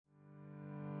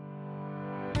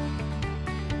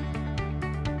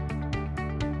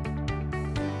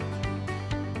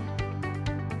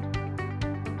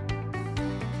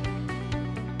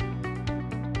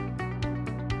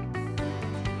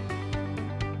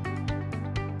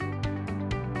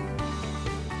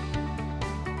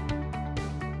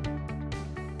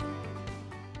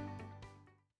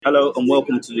Hello and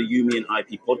welcome to the Yumi and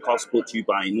IP podcast brought to you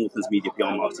by Northlands Media PR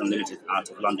Marketing Limited out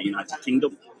of London, United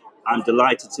Kingdom. I'm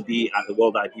delighted to be at the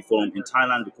World IP Forum in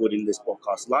Thailand recording this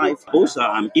podcast live. Also,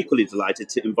 I'm equally delighted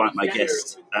to invite my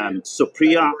guest,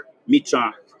 Supriya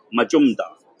Mitra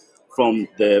Majumdar from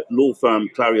the law firm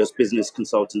Clarios Business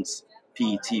Consultants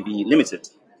PTV Limited,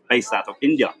 based out of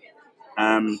India.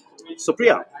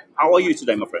 Supriya, how are you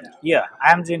today, my friend? Yeah,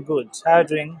 I'm doing good. How are you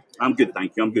doing? I'm good,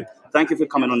 thank you. I'm good. Thank you for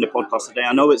coming on the podcast today.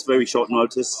 I know it's very short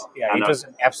notice, Yeah, and it was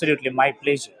absolutely my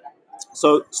pleasure.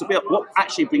 so, Sophia, what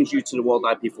actually brings you to the World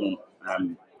IP Forum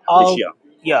this Uh, year?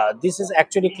 yeah, this is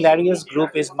actually Clarios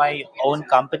Group is my own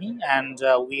company, and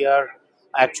we are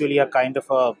actually a kind of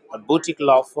a boutique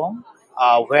law firm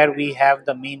where we have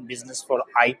the main business for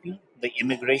IP, the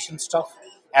immigration stuff,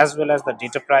 as well as the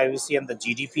data privacy and the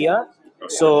GDPR.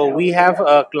 So we have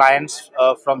clients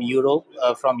from Europe,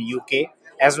 from UK,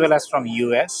 as well as from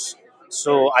US.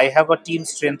 So I have a team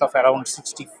strength of around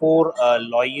 64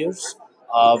 lawyers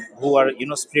who are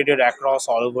spread across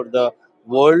all over the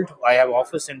world. I have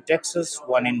office in Texas,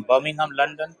 one in Birmingham,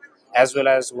 London, as well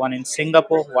as one in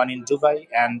Singapore, one in Dubai,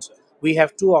 and we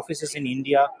have two offices in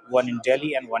India, one in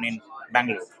Delhi and one in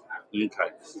Bangalore.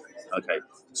 Okay, okay.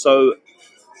 So,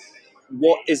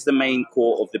 what is the main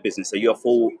core of the business? Are you a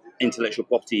full intellectual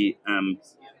property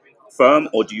firm,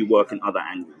 or do you work in other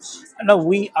angles? Now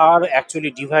we are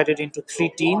actually divided into three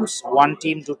teams. One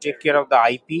team to take care of the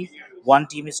IP, one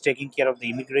team is taking care of the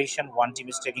immigration, one team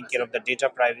is taking care of the data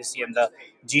privacy and the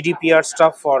GDPR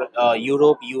stuff for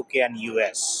Europe, UK, and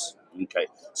US. Okay,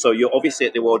 so you're obviously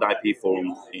at the World IP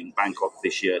Forum in Bangkok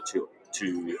this year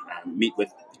to meet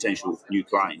with potential new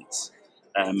clients.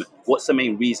 What's the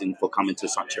main reason for coming to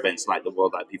such events like the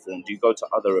World IP Forum? Do you go to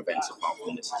other events apart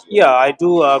from this as well? Yeah, I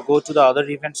do go to the other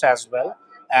events as well.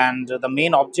 And the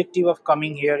main objective of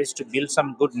coming here is to build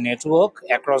some good network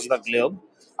across the globe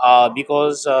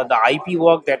because the IP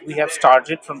work that we have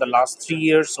started from the last 3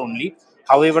 years only.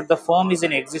 However, the firm is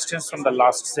in existence from the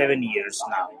last 7 years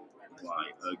now.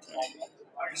 Right. Okay.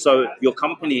 So your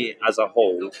company as a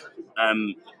whole,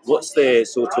 what's the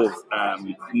sort of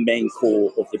main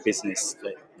core of the business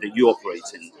that you operate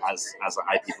in as an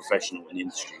IP professional in the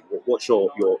industry? What's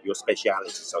your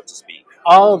speciality, so to speak?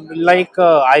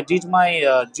 I did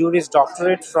my Juris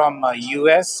Doctorate from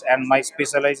US, and my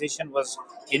specialization was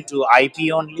into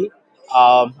IP only.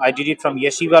 I did it from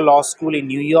Yeshiva Law School in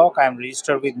New York. I'm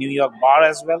registered with New York Bar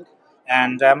as well,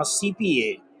 and I'm a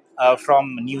CPA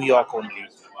from New York only.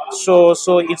 So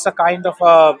it's a kind of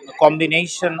a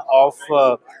combination of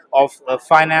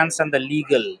finance and the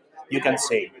legal, you can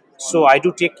say. So I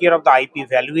do take care of the IP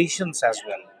valuations as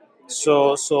well.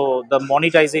 So the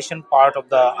monetization part of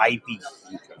the IP.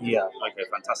 Yeah. Okay,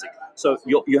 fantastic. So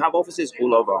you have offices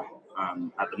all over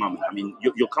at the moment. I mean,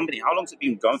 your company, how long has it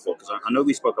been going for? Because I know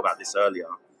we spoke about this earlier,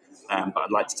 but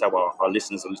I'd like to tell our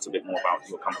listeners a little bit more about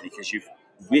your company because you've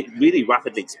really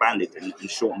rapidly expanded in a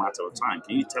short matter of time.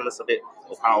 Can you tell us a bit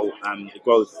of how the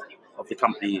growth of the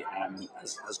company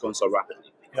has gone so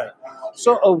rapidly? Right.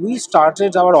 So we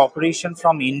started our operation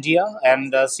from India,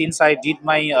 and since I did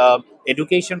my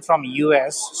education from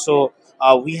US, so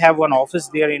we have one office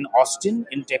there in Austin,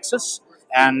 in Texas,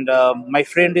 and my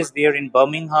friend is there in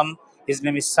Birmingham. His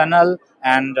name is Sanal,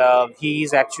 and he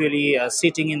is actually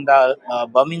sitting in the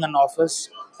Birmingham office.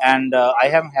 And I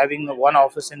am having one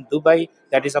office in Dubai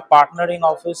that is a partnering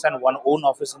office, and one own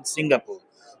office in Singapore.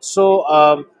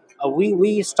 So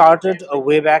we started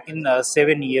way back in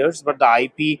 7 years, but the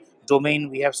IP domain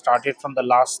we have started from the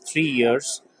last 3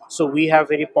 years. So we have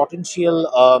very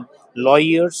potential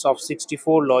lawyers of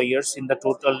 64 lawyers in the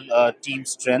total team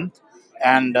strength,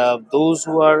 and those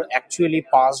who are actually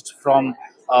passed from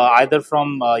either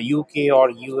from UK or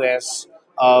US,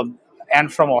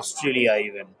 and from Australia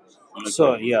even. Okay.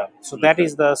 So yeah, so that Okay.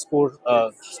 is the score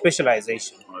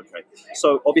specialization. Okay.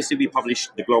 So obviously we publish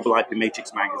the Global IP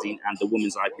Matrix magazine and the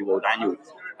Women's IP World Annual.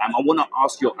 I want to I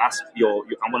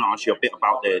want to ask you a bit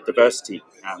about the diversity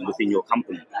within your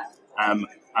company.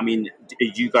 I mean, do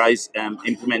you guys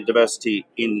implement diversity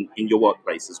in your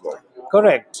workplace as well?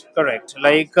 Correct, correct.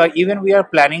 Like even we are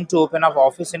planning to open up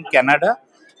office in Canada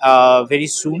very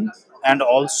soon, and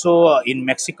also in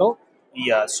Mexico.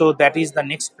 Yeah, so that is the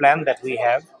next plan that we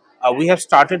have. We have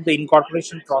started the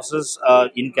incorporation process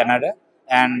in Canada,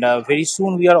 and very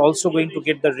soon we are also going to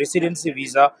get the residency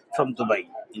visa from Dubai.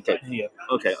 Okay. Yeah,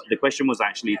 Okay. The question was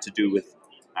actually to do with,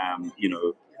 you know,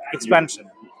 you, expansion.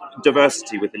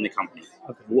 diversity within the company.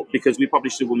 Okay. Because we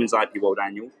published the Women's IP World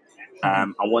Annual, I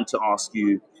want to ask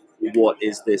you what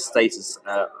is the status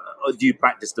do you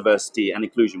practice diversity and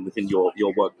inclusion within your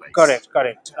workplace? Correct,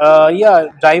 correct. Yeah,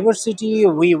 diversity.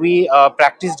 We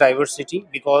practice diversity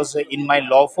because in my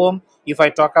law firm, if I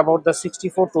talk about the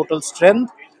 64 total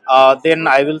strength, then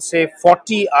I will say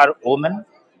 40 are women,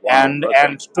 Wow. Okay.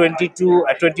 and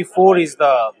 24 is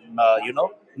the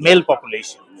male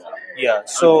population. Yeah, Okay.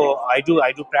 so I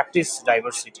do practice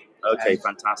diversity. Okay,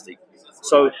 fantastic.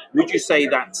 So, would you say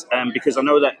that because I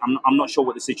know that I'm not sure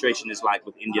what the situation is like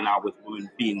with India now, with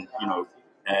women being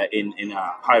in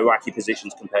hierarchy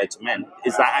positions compared to men,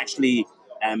 is that actually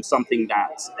something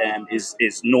that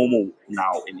is normal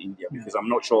now in India? Because I'm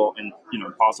not sure in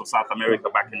parts of South America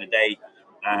back in the day,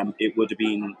 it would have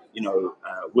been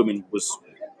women was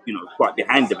quite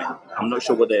behind the men. I'm not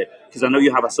sure whether because I know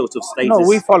you have a sort of No, status.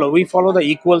 we follow the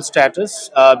equal status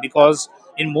because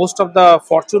in most of the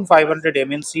Fortune 500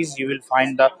 MNCs, you will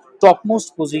find the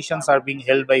topmost positions are being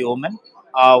held by women,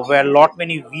 where lot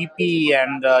many VP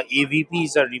and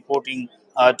AVPs are reporting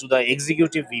to the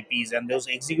executive VPs, and those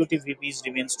executive VPs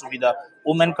remains to be the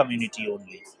women community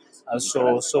only.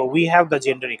 Okay. So we have the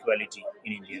gender equality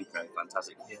in India. Okay,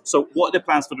 fantastic. So, what are the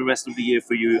plans for the rest of the year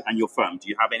for you and your firm? Do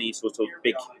you have any sort of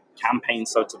big campaign,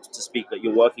 so to speak, that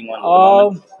you're working on at the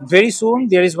moment? Very soon,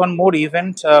 there is one more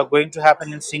event going to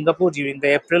happen in Singapore during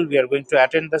the April. We are going to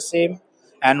attend the same,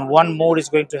 and one more is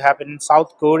going to happen in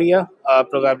South Korea,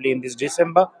 probably in this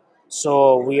December.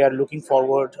 So we are looking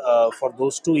forward for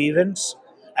those two events.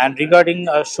 And regarding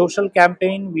a social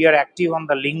campaign, we are active on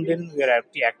the LinkedIn. We are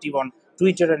active on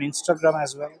Twitter and Instagram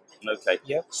as well. Okay.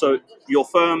 Yeah, So, your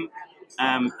firm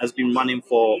has been running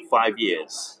for 5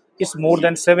 years. it's more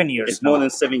than 7 years It's more now. than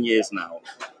 7 years now,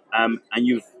 and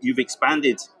you've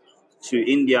expanded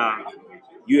to India,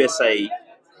 USA,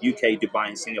 UK, Dubai,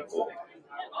 and Singapore.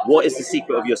 What is the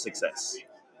secret of your success?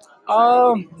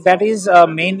 That is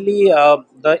mainly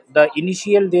the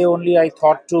initial day only. I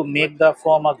thought to make the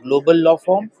firm a global law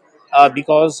firm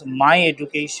because my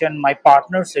education, my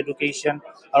partner's education,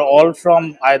 are all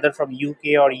from either from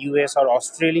UK or US or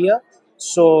Australia.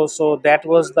 So that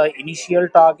was the initial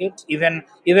target. Even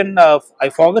I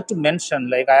forgot to mention,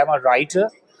 like I am a writer,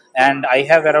 and I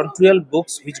have around 12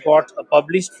 books which got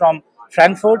published from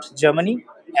Frankfurt, Germany,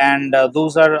 and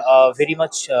those are very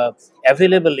much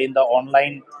available in the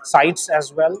online sites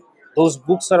as well. Those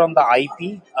books are on the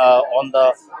IP, on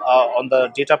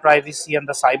the data privacy and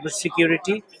the cyber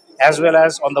security, as well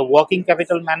as on the working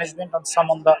capital management and some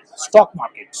on the stock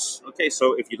markets. Okay,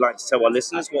 so if you'd like to tell our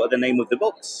listeners what are the name of the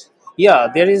books. Yeah,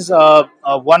 there is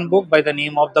one book by the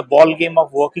name of The Ball Game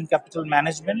of Working Capital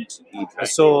Management. Okay.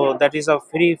 So that is a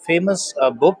very famous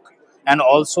book, and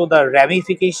also the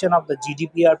ramification of the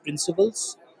GDPR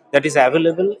principles that is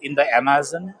available in the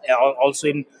Amazon, also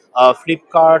in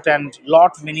Flipkart and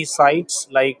lot many sites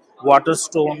like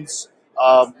Waterstones,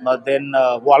 then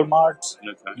Walmart.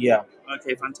 Okay. Yeah.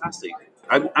 Okay, fantastic.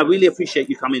 I really appreciate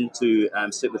you coming to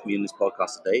sit with me in this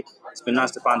podcast today. It's been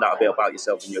nice to find out a bit about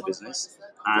yourself and your business.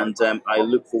 And I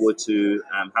look forward to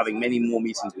having many more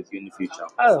meetings with you in the future.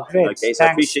 Oh, great. Okay, so I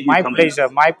Thanks. appreciate you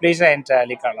coming. My pleasure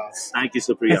entirely, Carlos. Thank you,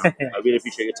 Supriya. I really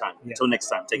appreciate your time. Yeah. Until next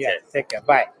time, take Yeah. care. Take care.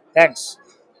 Bye. Thanks.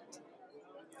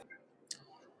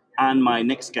 And my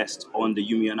next guest on the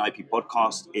Yumi and IP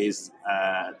podcast is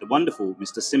the wonderful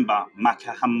Mr. Simba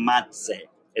Makahamadze.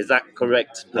 Is that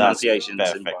correct That's pronunciation,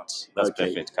 Simba? perfect. That's Okay,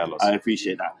 perfect, Carlos. I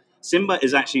appreciate that. Simba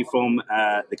is actually from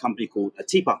the company called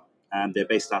Atipa, and they're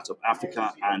based out of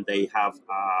Africa, and they have,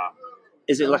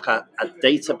 is it like a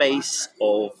database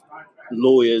of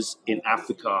lawyers in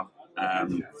Africa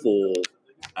for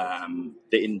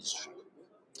the industry?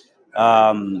 If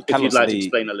you'd Carlos, like to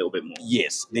explain a little bit more.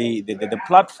 yes, the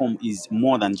platform is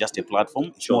more than just a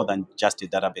platform. It's Sure. more than just a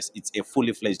database. It's a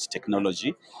fully fledged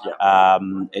technology, Yeah.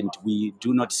 and we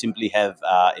do not simply have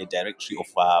a directory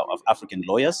of African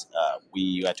lawyers.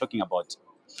 We are talking about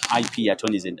IP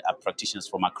attorneys and practitioners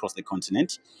from across the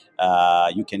continent.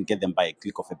 You can get them by a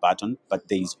click of a button, but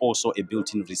there is also a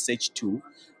built-in research tool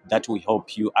that will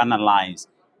help you analyze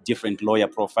different lawyer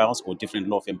profiles or different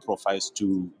law firm profiles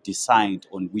to decide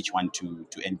on which one to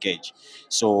engage.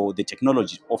 So the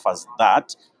technology offers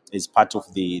that as part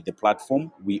of the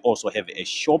platform. We also have a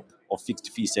shop of fixed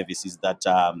fee services that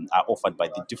are offered by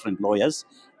the different lawyers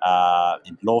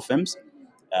and law firms.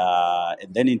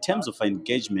 And then in terms of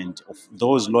engagement of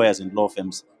those lawyers and law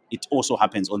firms, it also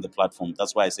happens on the platform.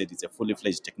 That's why I said it's a fully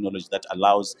fledged technology that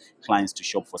allows clients to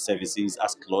shop for services,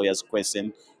 ask lawyers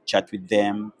questions, chat with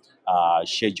them,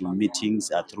 schedule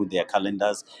meetings through their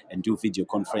calendars, and do video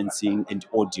conferencing and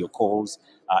audio calls,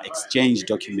 exchange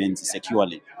documents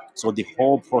securely. So the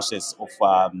whole process of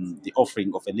the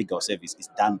offering of a legal service is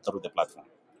done through the platform.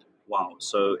 Wow.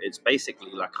 So it's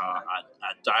basically like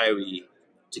a diary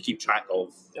to keep track of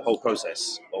the whole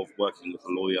process of working with a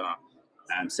lawyer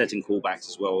and setting callbacks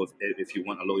as well if you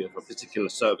want a lawyer for a particular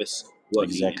service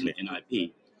working Exactly. in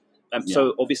IP. Yeah.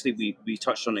 So obviously we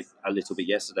touched on it a little bit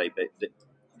yesterday, but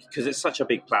because it's such a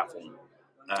big platform,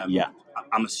 Yeah.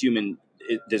 I'm assuming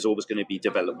there's always going to be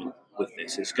development with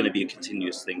this. It's going to be a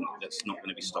continuous thing that's not going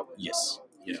to be stopped. Yes.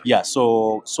 Yeah. Yeah.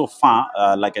 So far,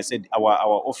 like I said, our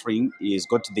offering is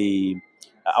got the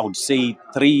I would say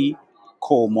three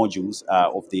core modules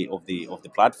of the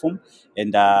platform,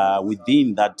 and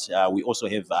within that we also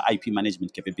have IP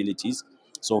management capabilities.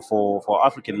 So for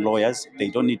African lawyers, they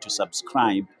don't need to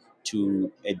subscribe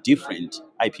to a different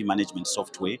IP management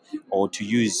software or to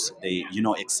use the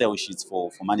Excel sheets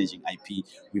for managing IP.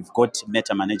 We've got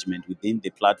meta management within the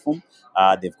platform.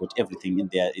 They've got everything in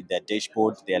their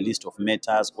dashboard, their list of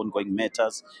matters, ongoing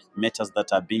matters that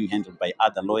are being handled by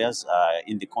other lawyers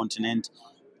in the continent.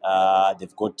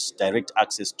 They've got direct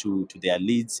access to their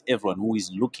leads. Everyone who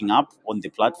is looking up on the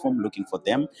platform, looking for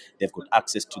them, they've got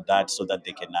access to that so that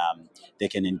they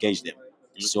can engage them.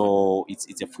 So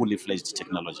it's a fully fledged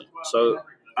technology. So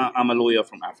I'm a lawyer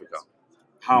from Africa.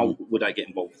 How would I get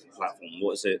involved with the platform?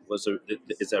 What is it?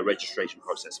 Is there a registration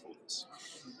process for this?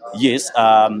 Yes,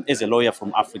 as a lawyer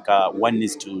from Africa, one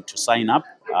needs to sign up,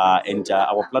 and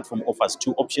our platform offers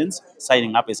two options: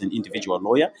 signing up as an individual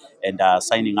lawyer and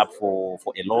signing up for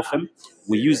a law firm.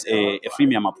 We use a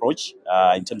freemium approach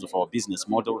in terms of our business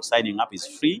model. Signing up is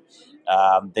free.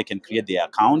 They can create their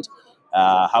account.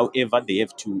 However, they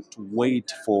have to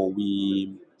wait for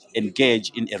we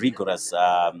engage in a rigorous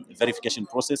verification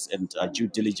process and due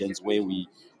diligence where we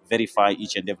verify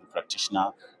each and every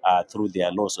practitioner through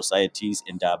their law societies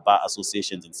and bar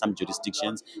associations in some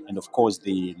jurisdictions, and of course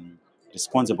the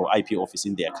responsible IP office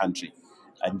in their country.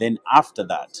 And then after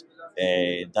that,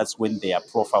 that's when their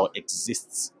profile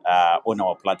exists on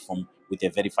our platform with a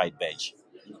verified badge.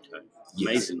 Okay.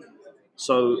 Yes. Amazing.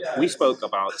 So we spoke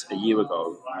about a year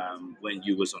ago when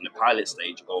you was on the pilot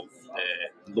stage of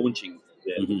launching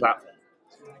the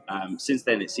platform. Since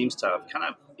then, it seems to have kind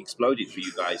of exploded for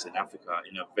you guys in Africa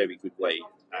in a very good way.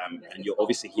 And you're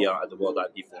obviously here at the World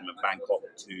IP Forum in Bangkok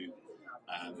to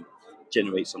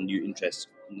generate some new interest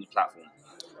in the platform.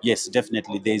 Yes,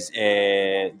 definitely.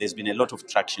 There's been a lot of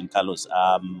traction, Carlos.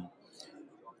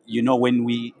 When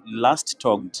we last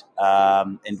talked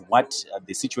and what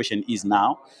the situation is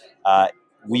now,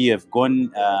 we have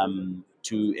gone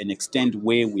to an extent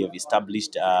where we have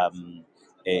established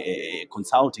a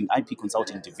consulting IP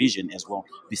consulting division as well.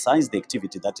 Besides the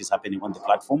activity that is happening on the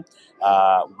platform,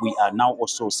 we are now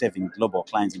also serving global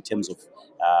clients in terms of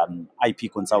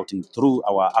IP consulting through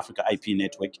our Africa IP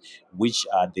network, which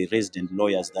are the resident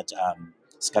lawyers that are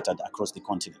scattered across the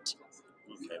continent.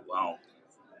 Okay, wow.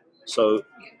 So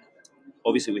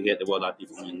obviously we're here at the World IP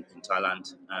Forum in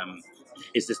Thailand.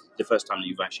 Is this the first time that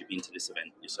you've actually been to this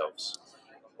event yourselves?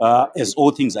 As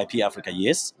all things IP Africa,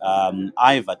 yes.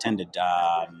 I've attended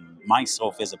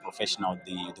myself as a professional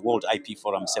the World IP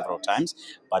Forum several times,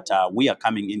 but we are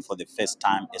coming in for the first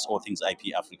time as all things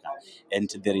IP Africa, and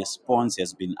the response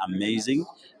has been amazing.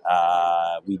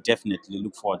 We definitely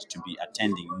look forward to be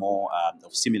attending more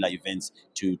of similar events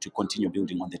to continue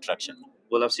building on the traction.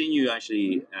 Well, I've seen you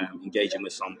actually engaging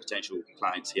with some potential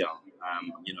clients here.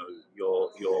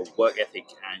 Your work ethic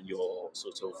and your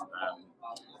sort of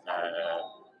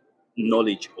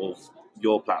knowledge of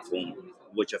your platform,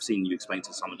 which I've seen you explain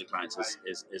to some of the clients,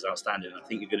 is outstanding. I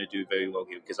think you're going to do very well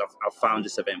here because I've found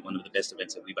this event one of the best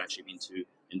events that we've actually been to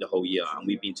in the whole year, and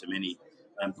we've been to many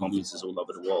conferences all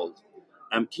over the world.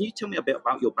 Can you tell me a bit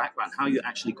about your background, how you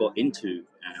actually got into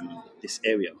this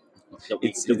area that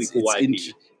we call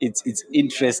IP? It's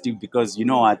interesting because you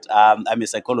know what, I'm a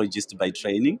psychologist by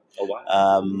training. Oh,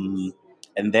 wow.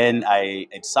 And then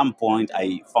at some point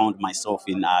I found myself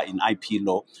in IP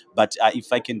law. But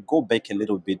if I can go back a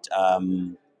little bit,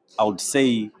 I would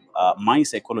say my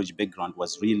psychology background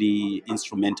was really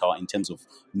instrumental in terms of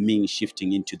me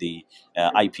shifting into the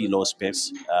IP law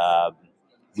space,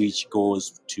 which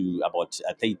goes to about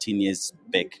 13 years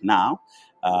back now.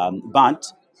 But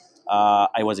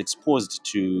I was exposed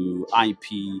to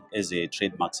IP as a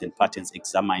trademarks and patents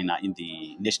examiner in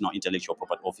the National Intellectual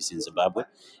Property Office in Zimbabwe.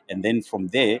 And then from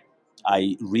there,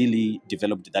 I really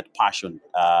developed that passion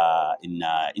in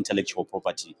intellectual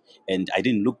property. And I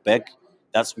didn't look back.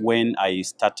 That's when I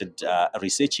started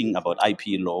researching about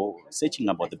IP law, researching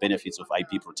about the benefits of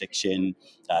IP protection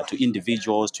to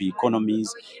individuals, to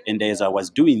economies. And as I was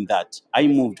doing that, I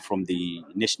moved from the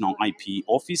National IP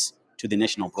Office to the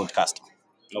National Broadcaster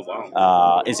Oh,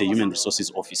 wow. as a human resources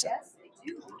officer.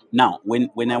 Now,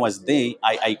 when I was there,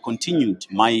 I continued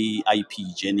my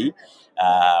IP journey,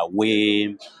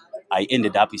 where I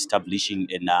ended up establishing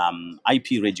an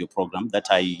IP radio program that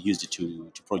I used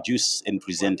to produce and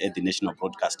present at the national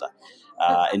broadcaster.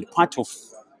 And part of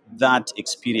that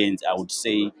experience, I would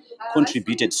say,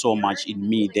 contributed so much in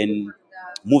me then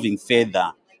moving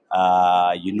further,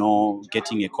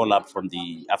 getting a call up from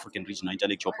the African Regional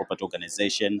Intellectual Property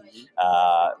Organization,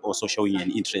 also showing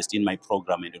an interest in my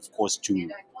program, and of course to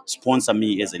sponsor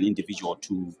me as an individual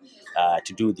to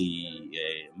do the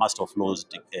Master of Laws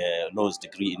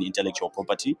degree in intellectual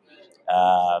property,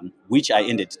 which I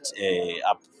ended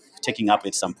up taking up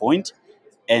at some point,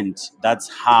 and that's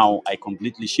how I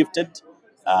completely shifted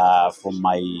from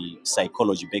my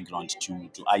psychology background to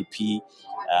IP.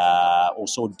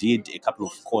 Also did a couple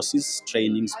of courses,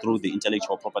 trainings through the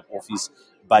Intellectual Property Office.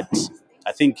 But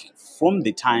I think from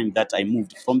the time that I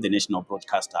moved from the national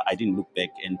broadcaster, I didn't look back,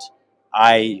 and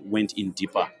I went in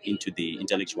deeper into the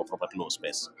intellectual property law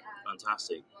space.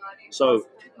 Fantastic. So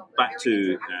back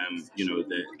to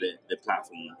the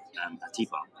platform,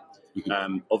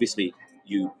 Atipa. Obviously,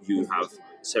 you have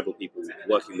several people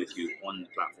working with you on the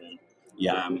platform.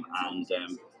 Yeah. And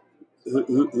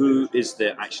who is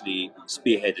there actually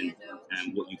spearheading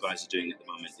what you guys are doing at the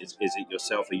moment? Is it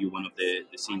yourself? Are you one of the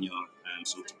senior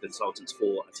sort of consultants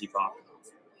for Atipa?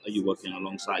 Are you working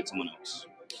alongside someone else?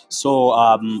 So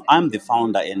I'm the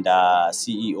founder and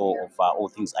CEO of All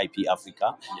Things IP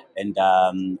Africa,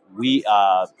 and we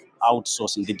are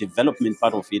outsourcing the development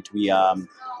part of it. We are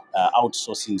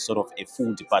outsourcing sort of a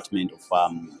full department of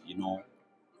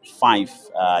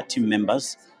 5 team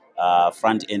members.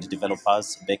 Front end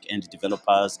developers, back end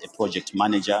developers, a project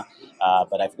manager,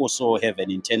 but I've also have an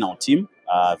internal team.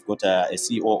 I've got a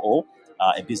COO,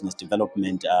 a business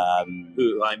development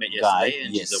Who I met guy. yesterday,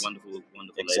 and she's Yes, a wonderful lady.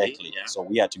 exactly. Yeah. So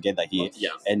we are together here, Yeah.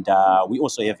 and we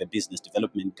also have a business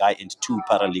development guy and 2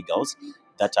 paralegals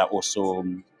that are also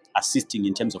assisting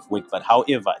in terms of work. But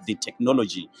however, the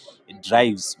technology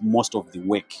drives most of the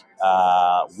work.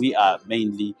 We are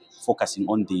mainly focusing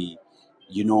on the,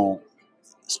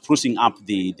 sprucing up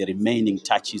the remaining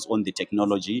touches on the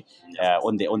technology,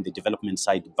 on the development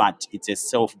side. But it's a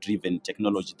self-driven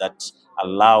technology that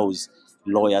allows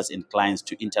lawyers and clients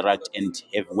to interact and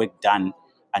have work done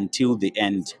until the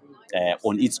end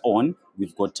on its own.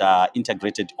 We've got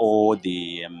integrated all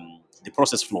the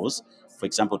process flows. For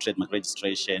example, trademark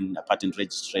registration, patent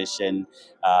registration,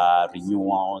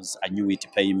 renewals, annuity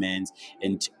payments,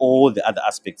 and all the other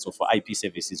aspects of IP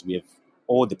services. We have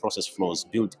all the process flows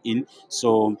built in,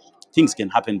 so things can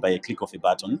happen by a click of a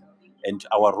button. And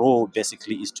our role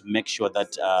basically is to make sure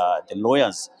that the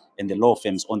lawyers and the law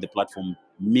firms on the platform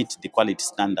meet the quality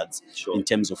standards Sure. in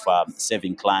terms of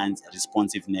serving clients,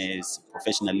 responsiveness,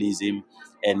 professionalism,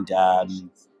 and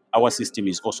our system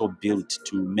is also built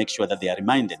to make sure that they are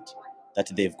reminded that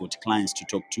they've got clients to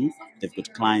talk to, they've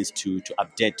got clients to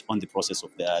update on the process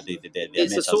of their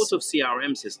It's matters. a sort of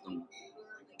CRM system,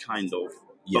 kind of,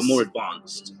 Yes. but more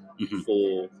advanced Mhm.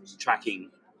 for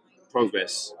tracking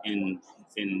progress in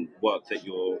work that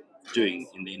you're doing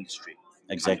in the industry.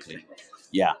 Exactly. Kind of thing.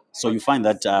 Yeah. So you find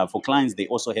that for clients, they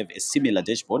also have a similar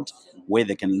dashboard where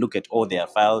they can look at all their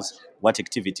files, what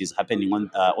activities happening on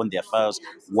their files,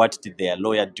 what did their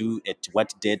lawyer do at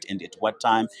what date and at what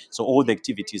time. So all the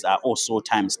activities are also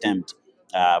time stamped.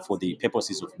 For the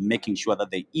purposes of making sure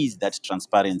that there is that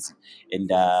transparency.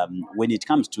 And when it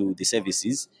comes to the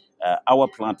services, our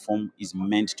platform is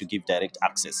meant to give direct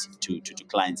access to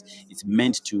clients. It's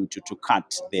meant to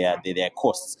cut their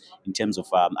costs in terms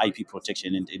of IP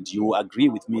protection. And you agree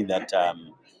with me that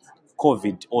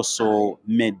COVID also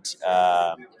made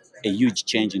a huge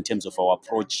change in terms of our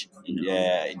approach,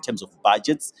 in terms of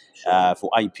budgets for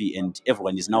IP, and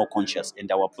everyone is now conscious. And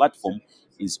our platform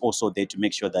is also there to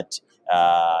make sure that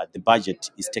the budget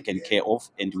is taken care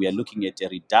of, and we are looking at a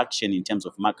reduction in terms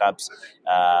of markups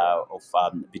of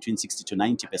between 60 to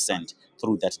 90%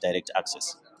 through that direct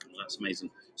access. That's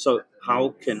amazing. So, how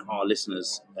can our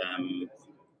listeners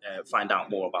find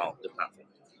out more about the platform?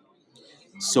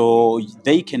 So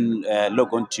they can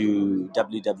log on to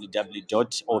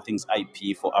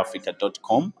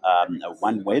www.allthingsipforafrica.com,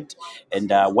 one word.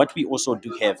 And what we also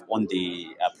do have on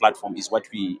the platform is what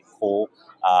we call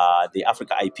the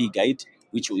Africa IP Guide,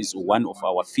 which is one of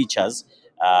our features.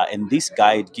 And this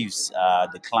guide gives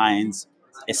the clients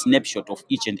a snapshot of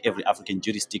each and every African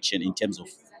jurisdiction in terms of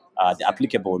the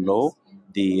applicable law,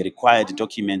 the required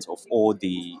documents of all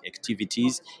the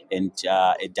activities, and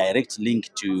a direct link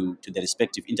to the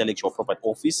respective intellectual property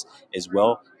office as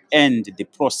well. and the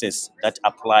process that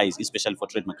applies, especially for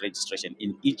trademark registration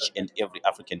in each and every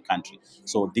African country.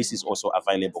 So this is also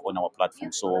available on our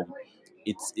platform. So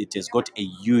it has got a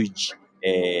huge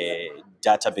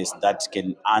database that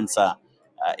can answer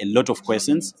a lot of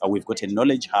questions. We've got a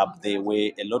knowledge hub there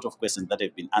where a lot of questions that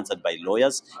have been answered by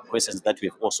lawyers, questions that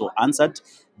we've also answered,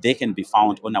 they can be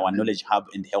found on our knowledge hub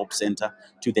and help center,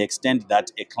 to the extent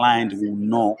that a client will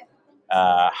know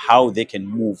how they can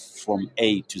move from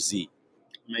A to Z.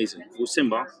 Amazing. Well,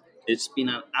 Simba, it's been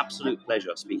an absolute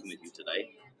pleasure speaking with you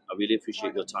today. I really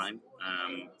appreciate your time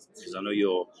because I know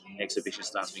your exhibition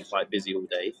staff's been quite busy all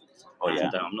day. Oh, yeah.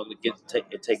 And I'm not going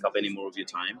to take up any more of your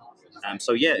time.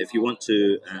 So, yeah, if you want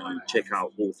to check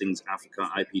out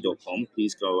allthingsafricaip.com,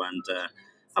 please go and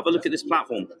have a look at this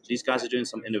platform. These guys are doing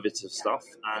some innovative stuff.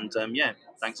 And, yeah,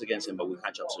 thanks again, Simba. We'll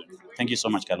catch up soon. Thank you so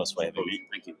much, Carlos, for having me.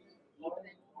 Thank you.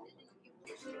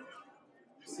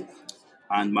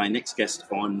 And my next guest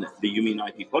on the Yumin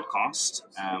IP podcast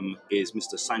is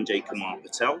Mr. Sanjay Kumar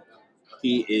Patel.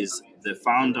 He is the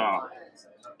founder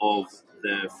of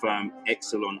the firm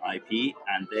Exelon IP,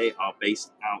 and they are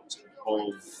based out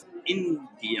of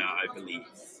India, I believe.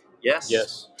 Yes?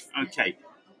 Yes. Okay.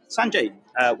 Sanjay,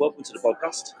 welcome to the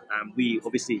podcast. We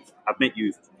obviously have met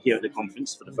you here at the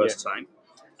conference for the first time.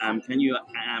 Can you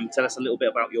tell us a little bit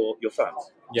about your firm?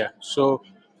 Yeah. So,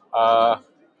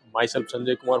 myself,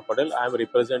 Sanjay Kumar Patel, I am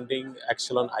representing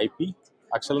Exelon IP.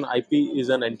 Exelon IP is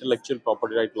an intellectual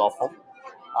property right law firm,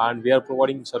 and we are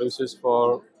providing services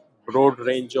for broad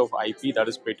range of IP, that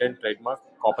is patent, trademark,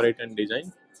 copyright, and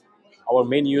design. Our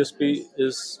main USP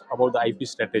is about the IP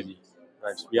strategy.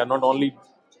 Right. So we are not only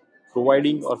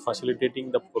providing or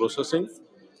facilitating the processing,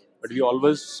 but we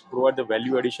always provide the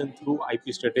value addition through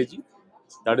IP strategy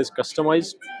that is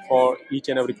customized for each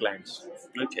and every clients.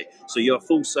 Okay, so you're a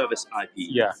full service IP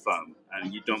Yeah. firm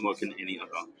and you don't work in any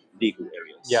other legal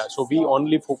areas. Yeah, so we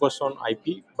only focus on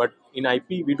IP, but in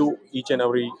IP we do each and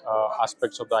every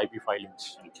aspects of the IP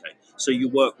filings. Okay, so you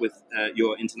work with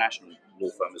your international law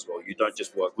firm as well. You don't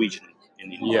just work regionally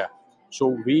in India. Yeah, so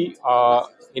we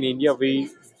in India we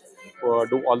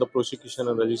do all the prosecution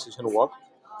and registration work,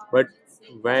 but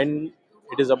when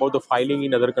it is about the filing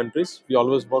in other countries, we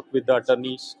always work with the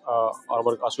attorneys,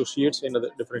 our associates in other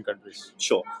different countries.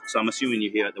 Sure. So I'm assuming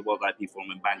you're here at the World IP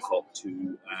Forum in Bangkok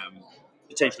to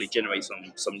potentially generate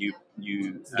some new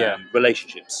Yeah.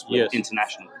 relationships with Yes.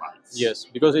 international clients. Yes,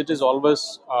 because it is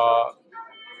always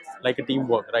like a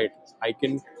teamwork, right?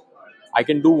 I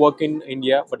can do work in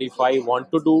India, but if I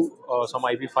want to do some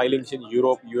IP filings in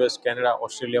Europe, US, Canada,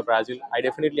 Australia, Brazil, I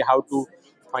definitely have to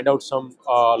find out some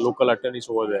local attorneys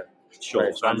over there. Sure,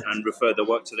 Right, so and refer the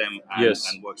work to them and, Yes.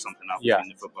 and work something out Yeah.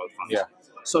 for both firms. Yeah.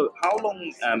 So how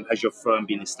long has your firm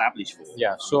been established for?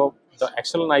 Yeah, so the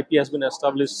Exelon IP has been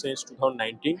established since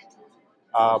 2019.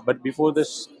 But before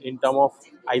this, in terms of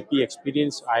IP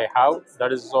experience, I have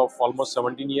that is of almost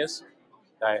 17 years.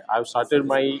 I've started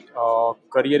my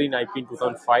career in IP in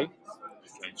 2005.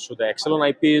 Okay. So the Exelon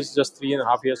IP is just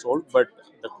 3.5 years old, but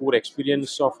the core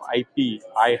experience of IP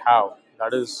I have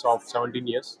that is of 17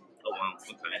 years. Oh wow,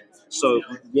 okay. So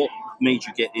what made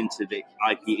you get into the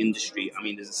IP industry? I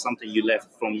mean, is it something you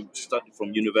left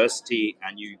from university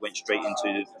and you went straight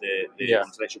into the Yeah.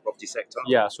 intellectual property sector?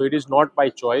 Yeah, so it is not by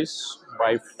choice,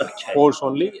 by Okay. force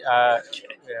only.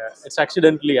 Okay. It's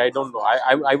accidentally. I don't know.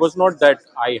 I was not that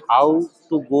I have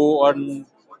to go and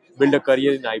build a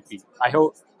career in IP.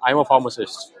 I'm a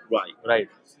pharmacist, Right. right?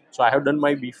 So I have done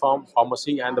my B Pharm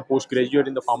pharmacy and the postgraduate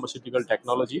in the pharmaceutical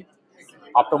technology.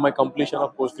 After my completion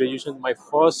of post graduation, my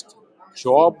first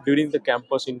job during the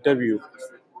campus interview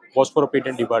was for a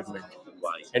patent department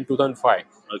Right. in 2005.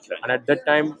 Okay. And at that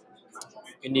time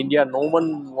in India, no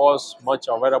one was much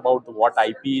aware about what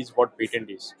IP is, what patent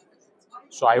is.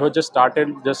 So I was just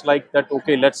started just like that.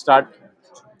 Okay, let's start.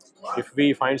 If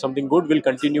we find something good, we'll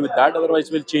continue with that. Otherwise,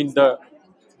 we'll change the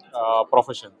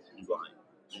profession Right.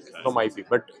 Okay. from IP.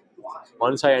 But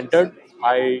once I entered,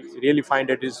 I really find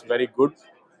it is very good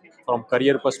from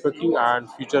career perspective and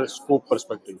future scope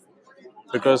perspective,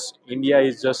 because India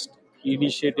is just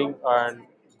initiating and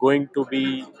going to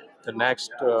be the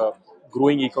next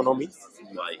growing economy,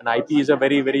 Right. and IP is a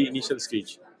very initial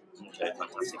stage. Okay.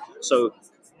 Fantastic. So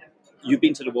you've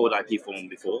been to the World IP Forum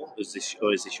before? Is this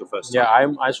your first Yeah,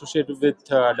 time? I'm associated with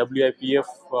WIPF,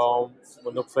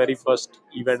 one of the very first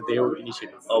event they have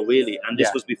initiated. Oh, really? And this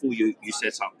Yeah. was before you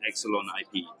set up Exelon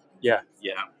IP? Yeah,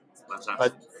 Yeah. Fantastic.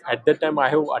 But at that time, I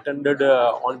have attended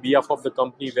on behalf of the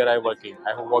company where I working.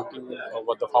 I have working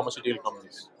with the pharmaceutical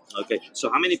companies. Okay, so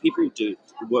how many people do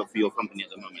work for your company at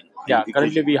the moment? Yeah, Because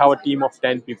currently we have a team of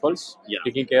 10 people Yeah.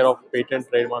 taking care of patent,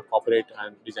 trademark, copyright,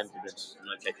 and design patents.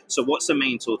 Okay, so what's the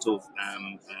main sort of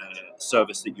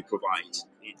service that you provide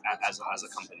as a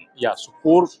company? Yeah, so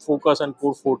core focus and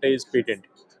core forte is patent.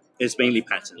 It's mainly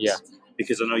patents. Yeah.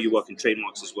 Because I know you work in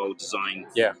trademarks as well, design,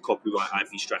 Yeah. copyright,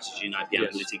 IP strategy, and IP Yes.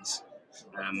 analytics,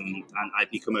 and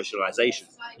IP commercialization.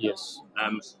 Yes.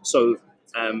 So,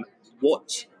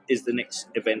 what is the next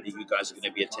event that you guys are going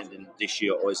to be attending this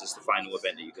year, or is this the final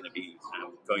event that you're going to be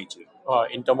going to?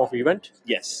 In terms of event,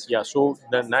 Yes. yeah. So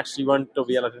the next event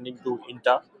we are attending to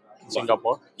INTA,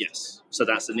 Singapore. Yes. So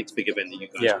that's the next big event that you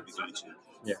guys Yeah. will be going to.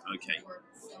 Yeah. Okay.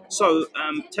 So,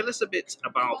 tell us a bit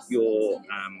about your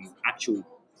actual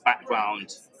background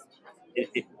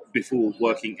before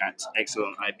working at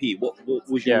Excellent IP. What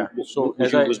was you? Yeah. What, So what was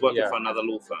as you I was working yeah. for another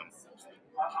law firm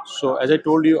So as I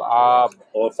told you, or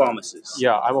a pharmacist?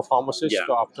 yeah, I'm a pharmacist. Yeah.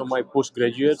 So after my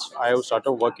postgraduates, I have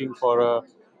started working for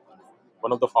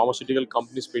one of the pharmaceutical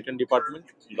companies' patent department.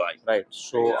 Right. Right.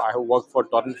 So I have worked for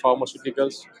Torrent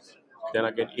Pharmaceuticals, then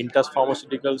again Intas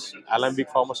Pharmaceuticals, Alembic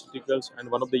Pharmaceuticals,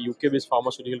 and one of the UK-based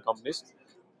pharmaceutical companies,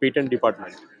 patent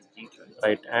department. Okay.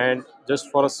 Right. And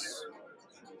just for us,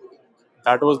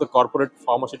 that was the corporate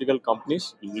pharmaceutical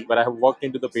companies Mhm. where I have worked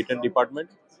into the patent department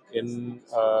in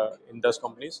those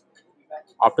companies.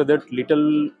 After that,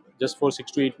 little just for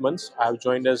 6 to 8 months, I have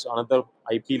joined as another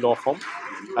IP law firm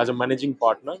as a managing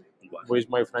partner, who is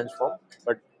my friend's firm.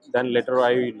 But then later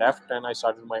I left and I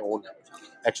started my own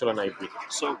actual IP.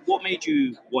 So, what made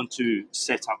you want to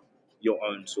set up your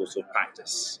own sort of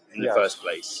practice in the Yes. first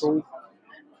place? So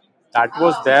that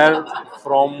was there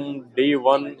from day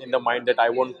one in the mind that I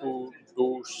want to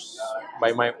do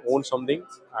by my own something,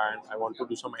 and I want to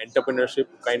do some entrepreneurship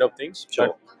kind of things.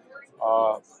 Sure.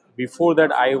 But before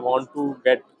that, I want to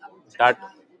get that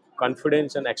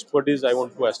confidence and expertise I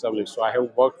want to establish. So I have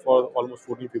worked for almost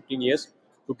 14, 15 years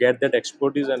to get that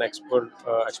expertise and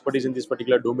expertise in this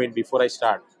particular domain before I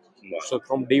start. Right. So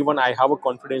from day one, I have a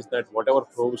confidence that whatever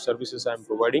services I'm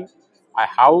providing, I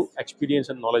have experience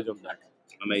and knowledge of that.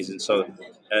 Amazing. So,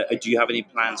 do you have any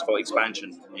plans for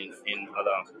expansion in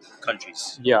other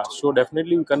countries? Yeah, so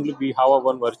definitely we have a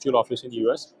one virtual office in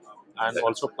US, and Okay.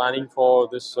 also planning for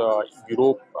this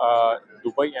Europe,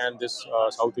 Dubai, and this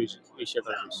South Asia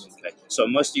countries. Okay. So,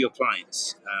 most of your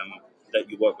clients that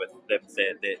you work with,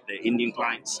 they're Indian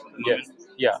clients at the Yeah, moment?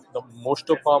 yeah. The most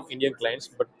of our Indian clients,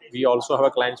 but we also have a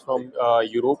clients from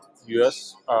Europe,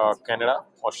 US, Canada,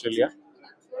 Australia,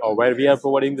 where we are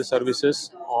providing the services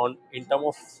on in terms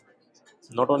of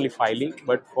not only filing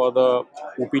but for the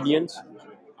opinions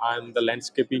and the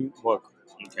landscaping work.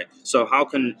 Okay. So, how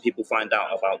can people find out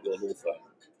about your law firm?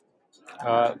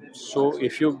 So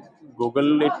if you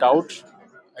Google it out,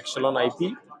 Excellent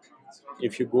IP,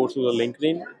 if you go to the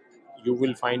LinkedIn, you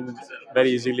will find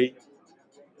very easily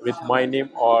with my name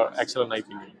or Excellent IP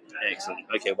name. Excellent.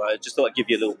 Okay, well, I just thought I'd give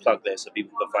you a little plug there so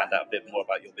people can find out a bit more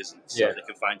about your business. So Yeah. they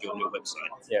can find you on your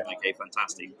website. Yeah. Okay,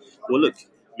 fantastic. Well, look,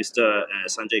 Mr.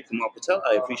 Sanjay Kumar Patel,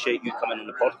 I appreciate you coming on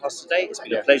the podcast today. It's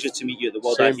been a Yeah. pleasure to meet you at the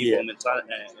World Same IP here. Forum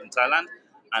in Thailand,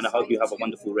 and I hope you have a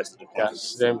wonderful rest of the Yeah.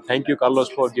 conference. Then thank you, Carlos,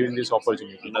 for giving this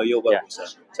opportunity. No, you're welcome, Yeah. sir.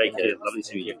 Take Thank care. you. Lovely to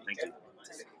Thank meet you. you. Thank you.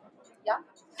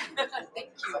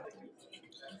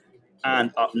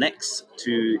 And up next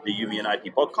to the Yumi and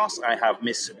IP podcast, I have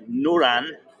Miss Nuran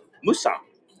Musa,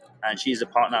 and she's a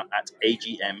partner at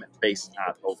AGM based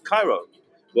out of Cairo.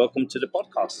 Welcome to the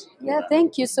podcast. Yeah,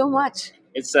 thank you so much.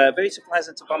 It's very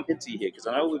surprising to bump into you here because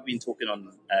I know we've been talking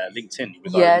on LinkedIn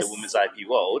regarding Yes. the women's IP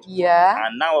world, Yeah.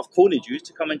 and now I've cornered you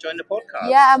to come and join the podcast.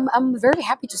 Yeah, I'm very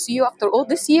happy to see you after all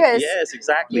these years. Yes,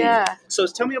 exactly. Yeah. So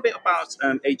tell me a bit about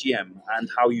AGM and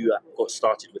how you got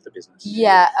started with the business.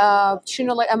 Yeah,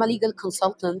 like I'm a legal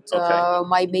consultant. Okay.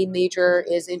 My main major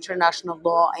is international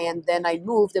law, and then I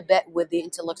moved a bit with the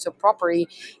intellectual property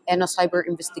and a cyber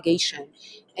investigation.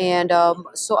 And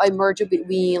so I merged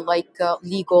between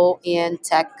legal and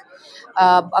tech.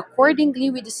 Accordingly,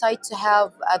 we decided to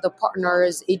have the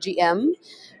partners AGM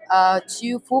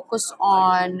to focus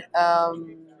on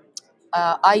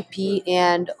IP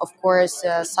and, of course,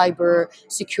 cyber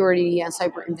security and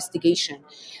cyber investigation.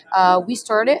 We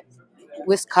started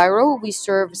with Cairo. We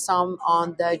serve some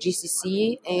on the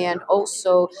GCC and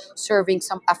also serving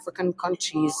some African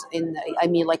countries.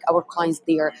 Like our clients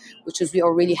there, which is we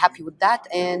are really happy with that,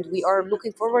 and we are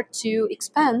looking forward to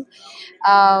expand.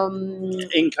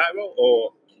 In Cairo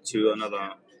or to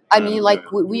another I mean, like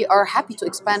we are happy to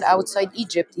expand outside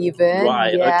Egypt, even.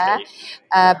 Right. Yeah,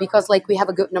 Okay. because like we have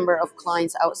a good number of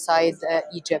clients outside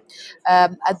Egypt.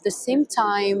 At the same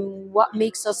time, what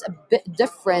makes us a bit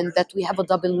different that we have a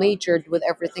double majored with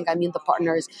everything. I mean, the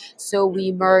partners. So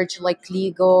we merge like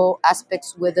legal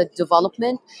aspects with the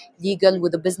development, legal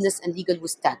with the business, and legal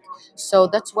with tech. So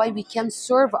that's why we can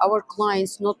serve our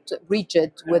clients not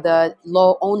rigid with a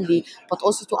law only, but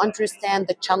also to understand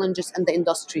the challenges and the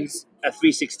industries. A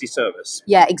 360 service.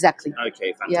 Yeah, exactly. Okay,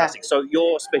 Yeah. fantastic. So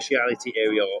your speciality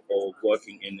area of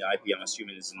working in the IP, I'm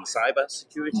assuming, is in the cyber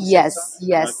security Yes, sector?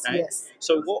 yes, Okay. yes.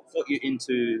 So what got you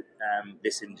into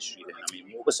this industry then? I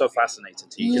mean, what was so fascinating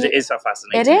to you? Because Ye- it is a It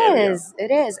fascinating area. is. It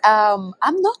is.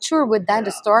 I'm not sure with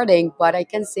that starting, but I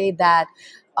can say that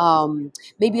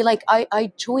maybe like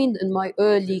I joined in my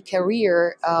early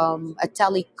career a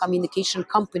telecommunication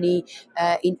company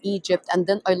in Egypt, and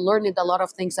then I learned a lot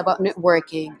of things about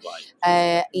networking.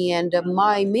 Right. And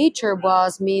my major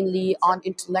was mainly on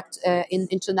in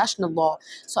international law.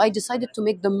 So I decided to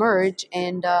make the merge,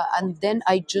 and then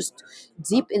I just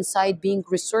deep inside being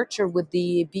researcher with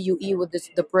the BUE, with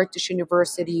the British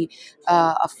University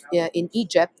in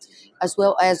Egypt, as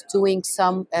well as doing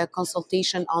some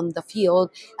consultation on the field.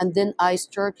 And then I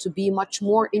start to be much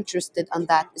more interested on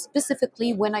that,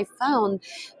 specifically when I found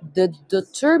the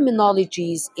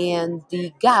terminologies and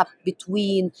the gap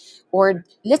between, or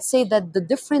let's say that the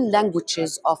different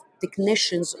languages of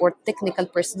technicians or technical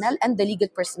personnel and the legal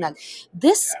personnel,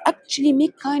 this actually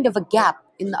make kind of a gap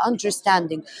in the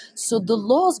understanding. So the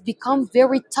laws become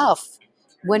very tough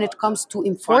when it comes to Quite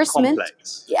enforcement,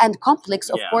 complex. and complex,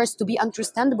 of Yeah. course, to be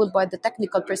understandable by the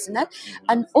technical personnel. Mhm.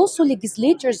 And also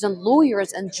legislators and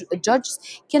lawyers and judges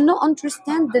cannot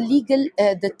understand the legal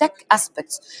the tech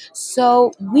aspects.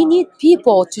 So we need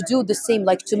people to do the same,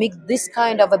 like to make this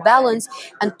kind of a balance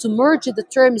and to merge the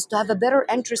terms to have a better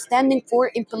understanding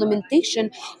for implementation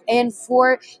and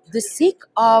for the sake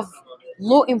of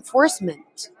law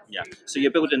enforcement. Yeah. So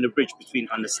you're building the bridge between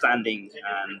understanding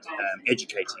and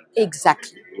educating.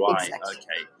 Exactly. Right. Exactly.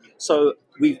 Okay. So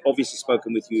we've obviously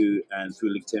spoken with you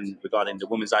through LinkedIn regarding the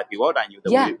Women's IP World Annual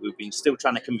that Yeah. we've been still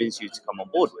trying to convince you to come on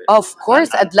board with. Of course,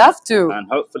 And- I'd love to. And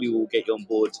hopefully we'll get you on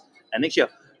board next year.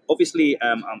 Obviously,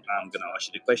 I'm going to ask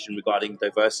you the question regarding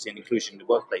diversity and inclusion in the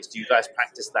workplace. Do you guys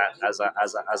practice that as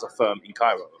a firm in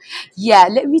Cairo? Yeah,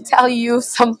 let me tell you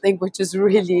something which is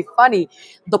really funny.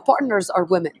 The partners are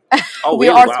women. Oh, We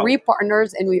really? are Wow. 3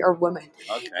 partners and we are women.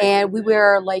 Okay. And we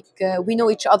were like, we know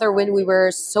each other when we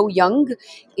were so young.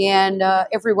 And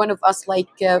every one of us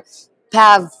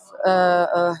have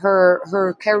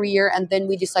her career, and then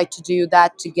we decide to do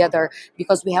that together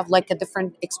because we have like a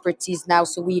different expertise now,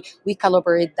 so we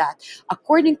collaborate that.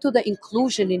 According to the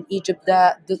inclusion in Egypt,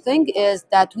 the thing is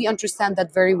that we understand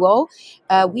that very well.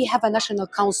 We have a national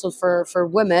council for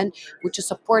women, which is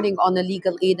supporting on the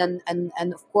legal aid and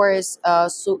of course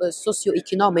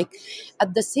socioeconomic.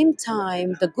 At the same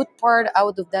time, the good part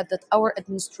out of that our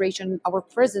administration, our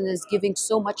president is giving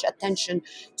so much attention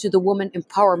to the woman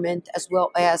empowerment, as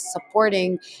well as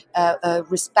supporting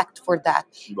respect for that.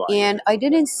 Right. And I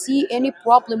didn't see any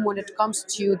problem when it comes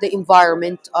to the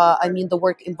environment. I mean, the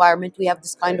work environment. We have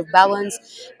this kind of balance.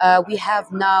 We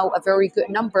have now a very good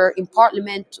number in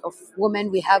parliament of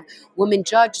women. We have women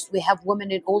judges. We have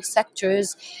women in all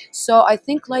sectors. So I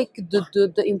think like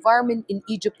the environment in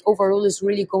Egypt overall is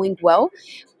really going well.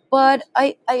 But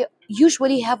I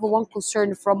usually have one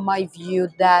concern from my view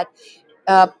that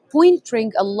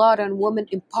pointing a lot on women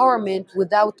empowerment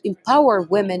without empower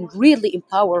women, really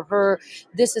empower her.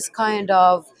 This is kind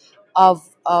of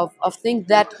thing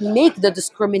that make the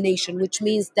discrimination, which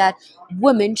means that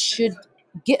women should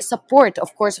get support,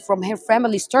 of course, from her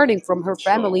family, starting from her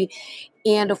Sure. family,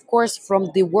 and of course from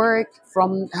the work,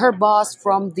 from her boss,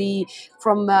 from the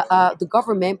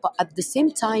government. But at the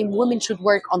same time, women should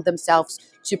work on themselves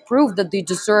to prove that they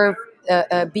deserve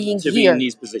being To be here. in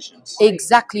these positions.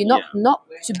 Exactly, not Yeah. not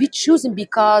to be chosen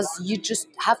because you just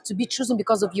have to be chosen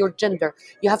because of your gender.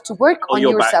 You have to work Or on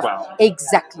your yourself. background.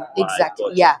 Exactly, Right, exactly.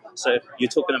 gotcha. Yeah. So you're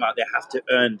talking about they have to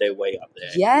earn their way up there.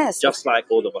 Yes. Just like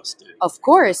all of us do. Of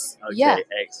course. Okay, Yeah.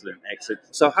 excellent, excellent.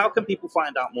 So how can people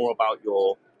find out more about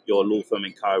your law firm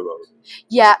in Cairo?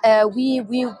 Yeah, we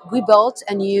built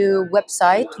a new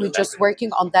website. We're just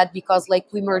working on that because like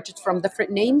we merged from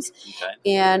different names, Okay.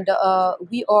 and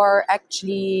we are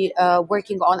actually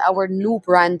working on our new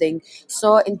branding.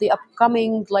 So in the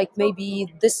upcoming, like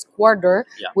maybe this quarter,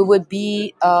 Yeah. we would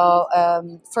be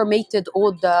formatted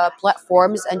all the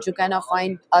platforms, and you're gonna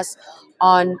find us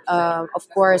on, of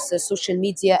course, social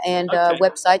media and Okay.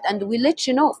 website, and we let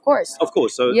you know, of course. Of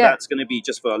course. So Yeah. that's going to be,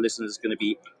 just for our listeners, it's going to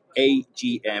be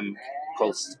AGM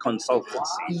consultancy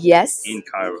Yes. in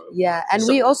Cairo. Yeah, and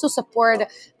So- we also support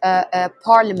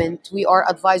Parliament. We are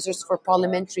advisors for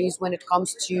parliamentaries when it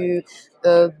comes to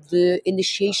the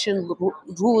initiation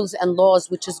rules and laws,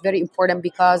 which is very important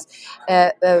because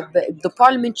the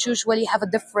Parliament usually have a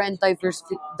different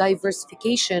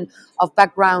diversification of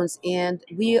backgrounds, and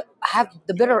we have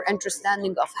the better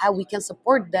understanding of how we can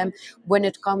support them when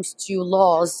it comes to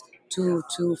laws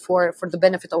for the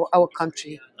benefit of our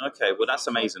country. Okay, well, that's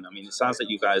amazing. I mean, it sounds like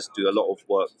you guys do a lot of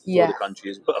work for Yeah. the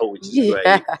country as well, which is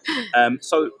Yeah. great.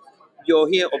 So you're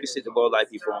here, obviously, at the World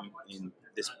IP Forum in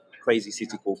this crazy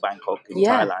city called Bangkok in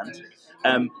Yeah. Thailand.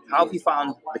 How have you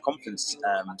found the conference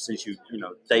since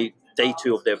day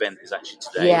 2 of the event is actually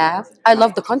today? Yeah, I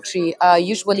love the country. I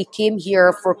usually came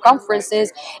here for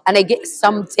conferences, and I get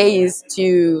some days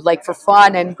to like for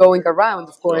fun and going around.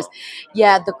 Of course,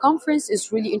 yeah. The conference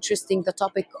is really interesting. The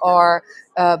topic are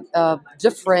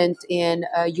different and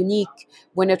unique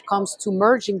when it comes to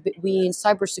merging between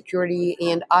cybersecurity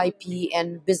and IP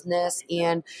and business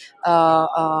and uh,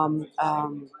 um,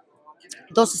 um,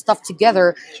 those stuff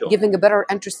together, Sure. giving a better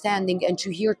understanding. And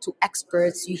you hear to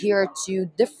experts, you hear to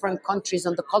different countries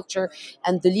and the culture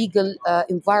and the legal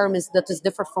environments that is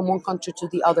different from one country to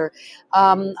the other.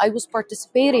 I was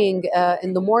participating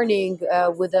in the morning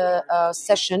with a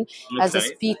session as a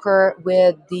Okay. speaker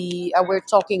with we're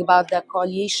talking about the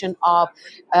coalition of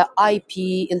IP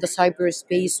in the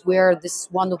cyberspace, where this is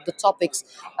one of the topics,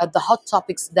 the hot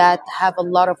topics that have a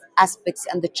lot of aspects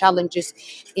and the challenges.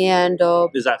 And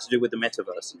Is that to do with the metaverse?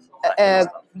 And that kind of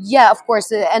stuff? yeah, of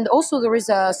course. And also there is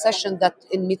a session that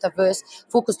in metaverse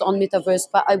focused on metaverse,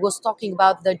 but I was talking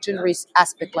about the generous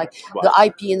aspect, like the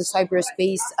IP in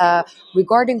cyberspace,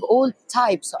 regarding all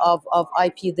types of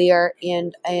IP there,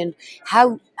 and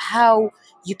how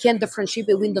you can differentiate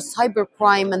between the cyber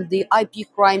crime and the IP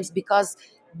crimes, because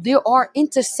they are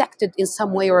intersected in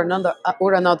some way or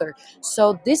another.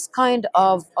 So this kind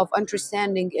of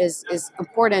understanding is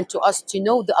important to us to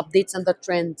know the updates and the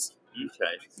trends.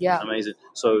 Okay. Yeah. Amazing.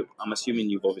 So I'm assuming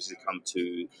you've obviously come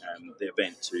to the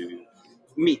event to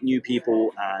meet new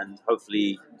people and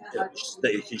hopefully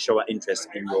that you can show an interest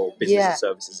in your business Yeah. and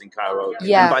services in Cairo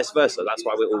Yeah. and vice versa. That's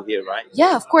why we're all here, right?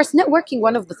 Yeah, of course. Networking,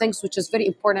 one of the things which is very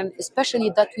important,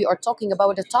 especially that we are talking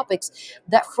about the topics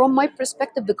that, from my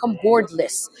perspective, become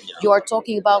boardless. You are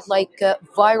talking about like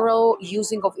viral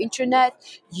using of internet.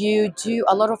 You do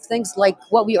a lot of things like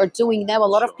what we are doing now.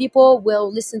 A lot of people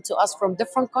will listen to us from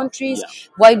different countries.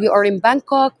 While we are in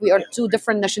Bangkok, we are two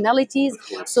different nationalities.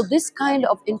 So this kind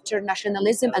of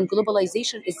internationalism and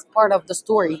globalization is part of the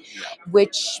story,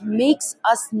 which makes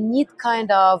us need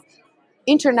kind of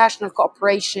international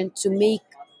cooperation to make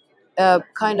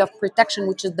kind of protection,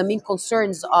 which is the main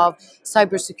concerns of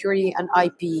cybersecurity and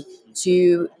IP,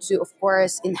 to of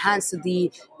course enhance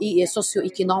the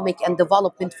socioeconomic and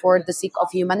development for the sake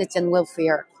of humanity and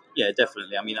welfare. Yeah,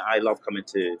 definitely. I mean, I love coming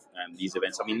to these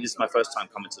events. I mean, this is my first time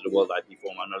coming to the World IP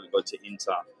Forum. I normally go to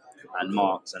Inter and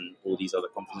Marks and all these other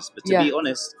conferences. But to be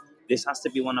honest, this has to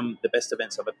be one of the best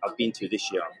events I've been to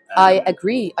this year. I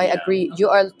agree. I yeah. agree. You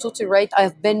are totally right. I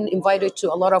have been invited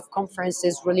to a lot of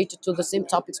conferences related to the same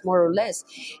topics, more or less.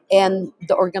 And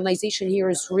the organization here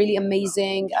is really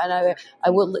amazing. And I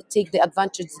will take the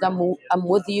advantage that I'm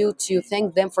with you to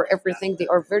thank them for everything. They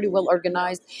are very well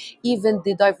organized. Even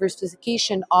the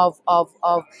diversification of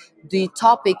the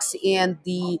topics and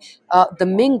the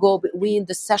mingle between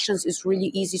the sessions is really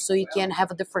easy, so you can have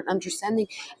a different understanding.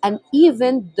 And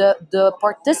even the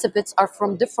participants are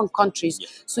from different countries,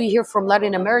 so you hear from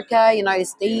Latin America, United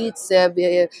States,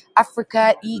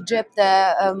 Africa, Egypt,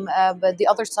 but the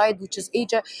other side, which is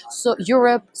Asia, so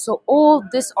Europe. So all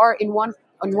this are in one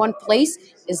place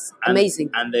is amazing.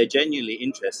 And they're genuinely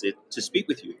interested to speak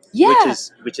with you. Yeah.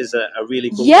 Which is a really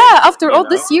cool Yeah, thing, after you all know?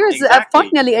 these years, Exactly.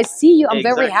 finally I see you. I'm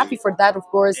very Exactly. happy for that, of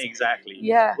course. Exactly.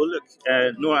 Yeah. Well, look,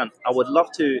 Nuran, I would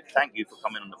love to thank you for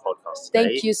coming on the podcast today.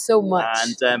 Thank you so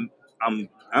much. And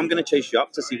I'm going to chase you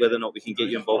up to see whether or not we can get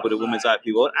you involved with the Women's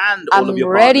IP World and all I'm of your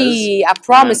ready. partners. I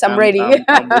promise I'm And, ready.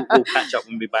 and we'll catch up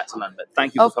when we're back to London. But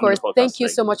thank you Of for coming course. on the podcast Thank you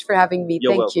today. so much for having me.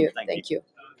 You're Thank welcome. you. Thank you.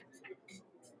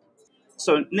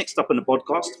 So next up on the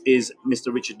podcast is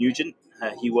Mr. Richard Nugent.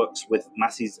 He works with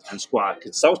Massey's and Squire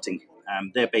Consulting.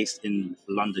 They're based in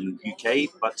London, UK,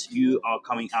 but you are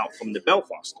coming out from the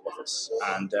Belfast office.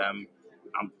 And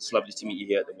it's lovely to meet you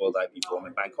here at the World IP Forum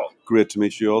in Bangkok. Great to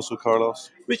meet you also, Carlos.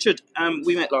 Richard,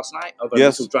 we met last night over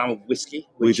Yes. a little dram of whiskey.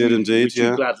 We did indeed, which you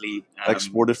yeah. gladly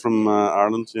Exported from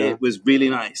Ireland, yeah. It was really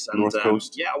nice. And, North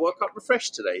Coast. Yeah, I woke up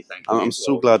refreshed today, thankfully. I'm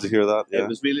so glad to hear that, yeah. It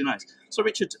was really nice. So,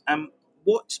 Richard,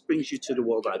 what brings you to the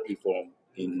World IP Forum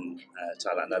in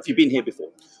Thailand. Have you been here before?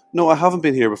 No, I haven't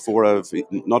been here before. I've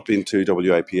not been to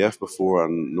WIPF before,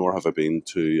 and nor have I been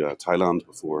to Thailand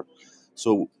before.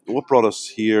 So what brought us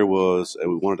here was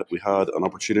we had an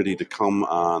opportunity to come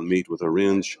and meet with a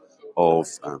range of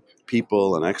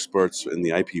people and experts in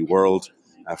the IP world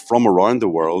from around the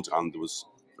world, and there was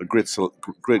a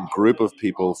great group of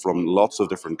people from lots of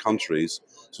different countries.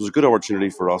 So it was a good opportunity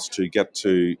for us to get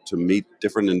to meet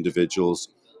different individuals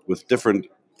with different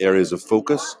areas of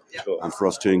focus, Sure. and for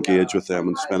us to engage with them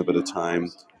and spend a bit of time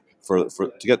for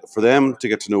them to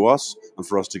get to know us and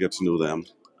for us to get to know them.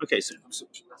 Okay, so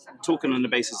talking on the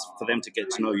basis for them to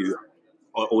get to know you,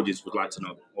 our audience would like to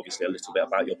know, obviously, a little bit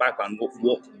about your background.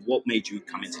 What made you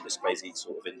come into this crazy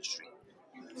sort of industry?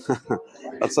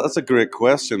 That's a great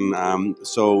question.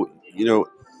 So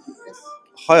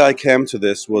how I came to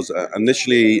this was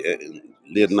initially in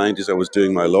late '90s. I was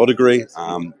doing my law degree,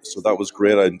 so that was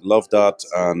great. I loved that,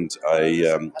 and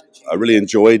I really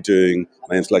enjoyed doing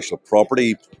my intellectual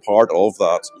property part of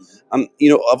that. And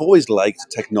I've always liked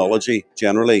technology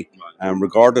generally,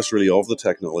 regardless really of the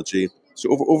technology. So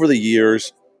over the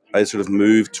years, I sort of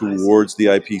moved towards the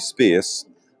IP space,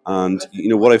 and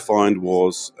what I found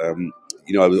was, I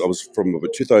was from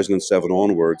about 2007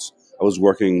 onwards. I was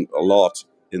working a lot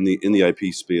in the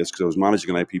IP space because I was managing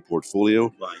an IP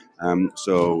portfolio. Right.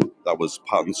 So that was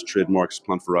patents, trademarks,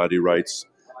 plant variety rights,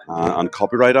 and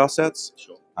copyright assets.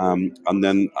 Sure. And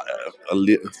then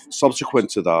subsequent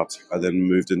to that, I then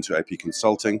moved into IP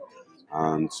consulting,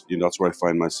 and that's where I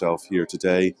find myself here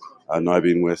today. Now I've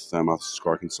been with Arthur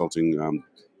Square Consulting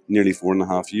nearly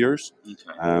 4.5 years.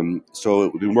 Okay. So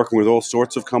we've been working with all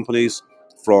sorts of companies,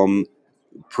 from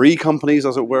pre-companies,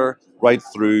 as it were, right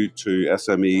through to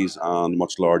SMEs and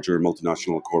much larger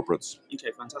multinational corporates.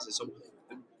 Okay, fantastic. So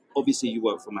obviously you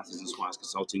work for Mathers and Squires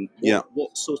Consulting. Yeah.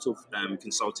 What sort of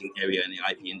consulting area in the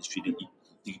IP industry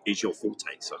is your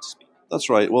forte, so to speak? That's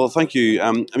right. Well, thank you.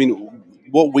 I mean,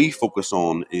 what we focus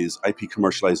on is IP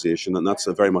commercialization, and that's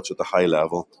very much at the high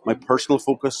level. My personal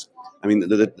focus, I mean,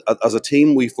 as a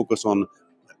team, we focus on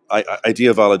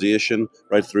idea validation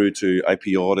right through to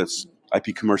IP audits,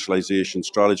 IP commercialization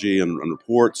strategy and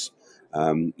reports,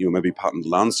 maybe patent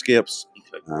landscapes.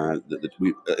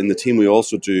 In the team, we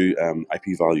also do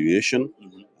IP valuation.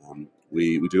 Mm-hmm.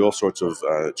 We do all sorts of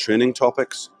training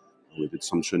topics. We did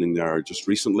some training there just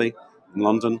recently in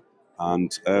London.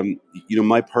 And,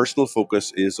 my personal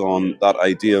focus is on that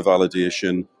idea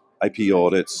validation, IP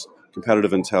audits,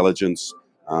 competitive intelligence,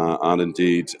 and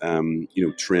indeed,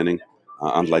 training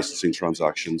and licensing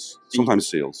transactions, sometimes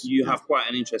sales. You have quite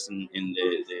an interest in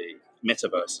the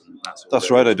metaverse and that sort of That's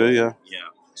area right, I as do, well. yeah. Yeah.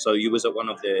 So you was at one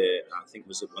of the, I think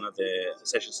was at one of the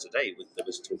sessions today that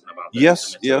was talking about the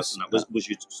Yes, metaverse. yes. And that was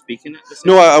you speaking at the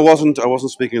No, session? I wasn't. I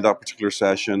wasn't speaking at that particular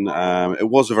session. It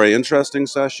was a very interesting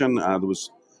session. There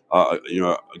was, a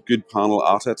good panel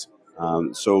at it.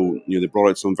 So they brought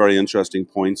out some very interesting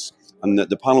points, and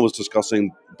the panel was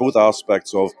discussing both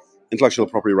aspects of intellectual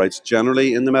property rights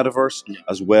generally in the metaverse,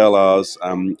 as well as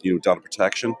data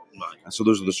protection. Right. And so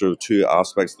those are the sort of two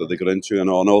aspects that they got into, and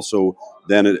also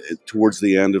then towards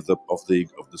the end of the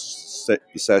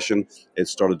session, it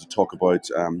started to talk about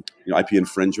IP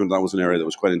infringement. That was an area that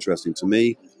was quite interesting to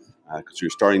me, because you're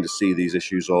starting to see these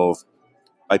issues of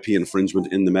IP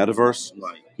infringement in the metaverse.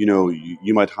 Right.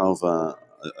 You might have a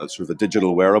sort of a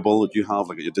digital wearable that you have,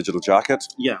 like a digital jacket.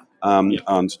 Yeah.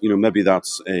 And maybe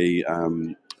that's a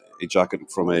jacket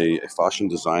from a fashion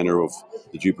designer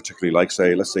that you particularly like,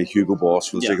 let's say Hugo Boss,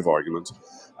 for the sake of argument.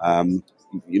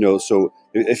 So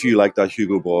if you like that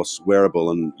Hugo Boss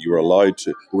wearable and you were allowed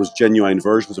to, there was genuine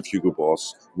versions of Hugo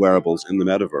Boss wearables in the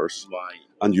metaverse, Right.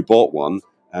 and you bought one,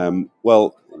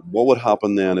 well, what would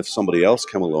happen then if somebody else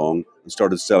came along and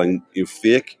started selling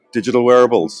fake digital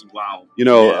wearables? Wow.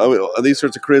 These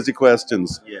sorts of crazy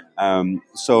questions. Yeah.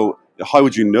 So how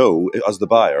would you know, as the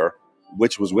buyer,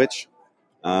 which was which?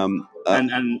 And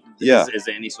yeah. Is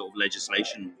there any sort of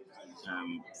legislation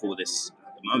for this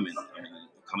at the moment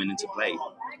coming into play?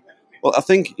 Well, I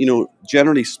think,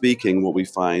 generally speaking, what we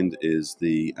find is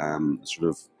the sort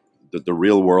of the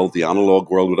real world, the analog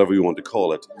world, whatever you want to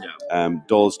call it,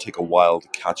 does take a while to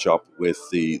catch up with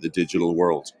the digital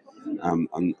world.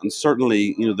 And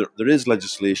certainly, there is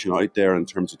legislation out there in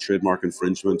terms of trademark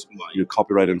infringement,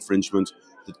 copyright infringement,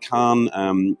 that can,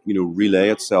 relay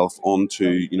itself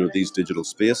onto, these digital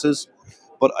spaces.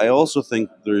 But I also think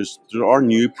there are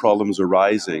new problems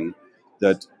arising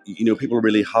that, people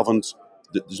really haven't.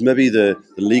 There's maybe the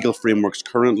legal frameworks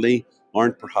currently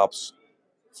aren't perhaps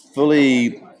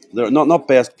fully. They're not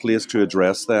best placed to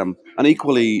address them, and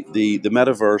equally the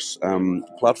metaverse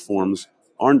platforms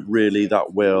aren't really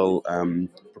that well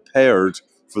prepared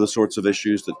for the sorts of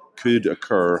issues that could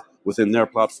occur within their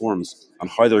platforms and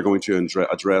how they're going to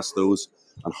address those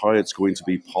and how it's going to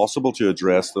be possible to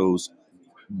address those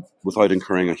without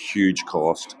incurring a huge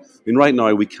cost. I mean, right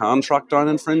now we can track down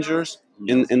infringers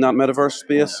in that metaverse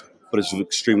space, but it's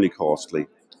extremely costly.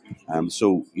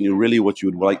 So, really what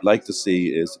you would like to see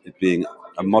is it being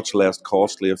a much less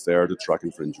costly affair to track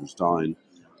infringers down.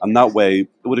 And that way,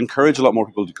 it would encourage a lot more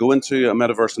people to go into a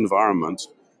metaverse environment.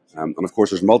 And of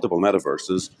course, there's multiple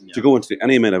metaverses, to go into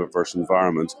any metaverse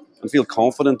environment and feel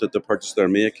confident that the purchase they're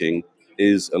making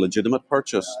is a legitimate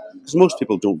purchase. Because most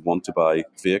people don't want to buy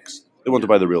fakes, they want to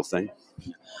buy the real thing.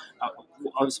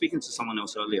 I was speaking to someone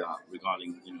else earlier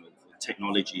regarding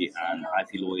technology and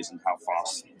IP lawyers and how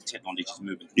fast technology is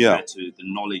moving compared to the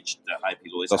knowledge that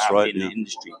IP lawyers have in the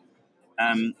industry.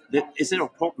 Is there a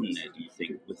problem there, do you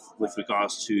think, with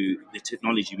regards to the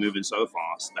technology moving so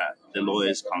fast that the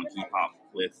lawyers can't keep up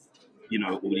with,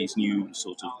 all these new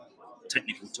sort of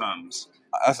technical terms?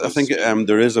 I think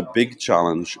there is a big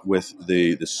challenge with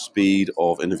the speed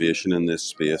of innovation in this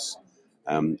space.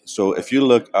 So if you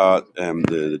look at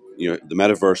the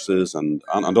metaverses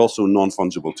and also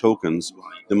non-fungible tokens,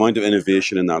 the amount of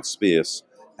innovation in that space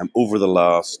over the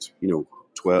last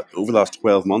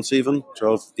 12 months, even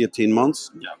 18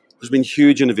 months, there's been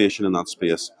huge innovation in that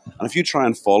space. And if you try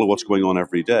and follow what's going on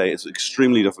every day, it's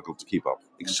extremely difficult to keep up.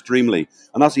 Extremely.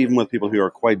 And that's even with people who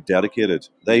are quite dedicated.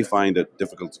 They find it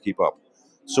difficult to keep up.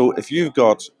 So if you've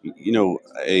got,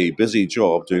 a busy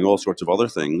job doing all sorts of other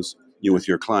things, with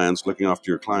your clients, looking after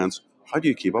your clients, how do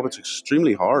you keep up? It's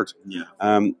extremely hard.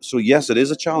 So yes, it is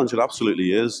a challenge. It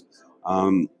absolutely is.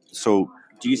 So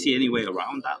do you see any way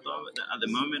around that though at the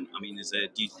moment? I mean,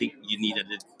 do you think you need a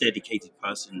dedicated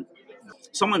person,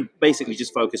 someone basically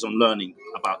just focus on learning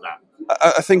about that?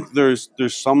 I think there's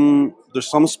some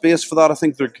space for that. I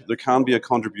think there can be a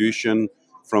contribution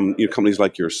from companies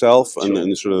like yourself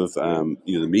and sort of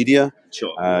the media,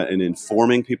 in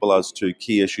informing people as to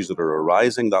key issues that are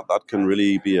arising. That can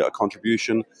really be a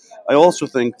contribution. I also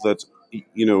think that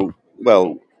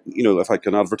if I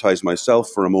can advertise myself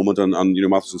for a moment and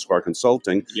Matheson Square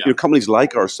Consulting, companies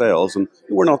like ourselves, and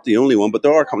we're not the only one, but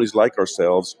there are companies like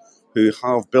ourselves who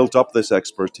have built up this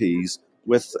expertise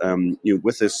with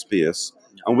this space,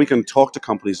 and we can talk to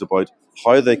companies about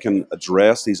how they can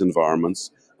address these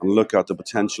environments and look at the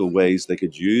potential ways they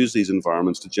could use these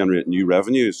environments to generate new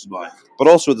revenues, but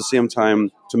also at the same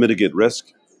time to mitigate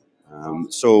risk.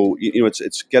 So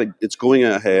it's going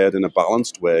ahead in a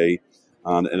balanced way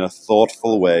and in a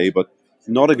thoughtful way, but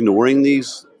not ignoring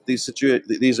these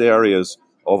areas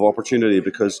of opportunity,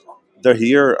 because they're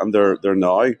here and they're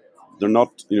now. They're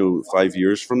not 5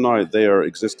 years from now. They are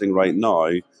existing right now,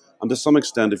 and to some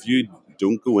extent, if you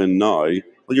don't go in now,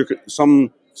 well,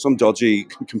 some dodgy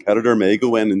competitor may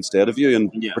go in instead of you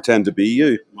and pretend to be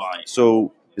you.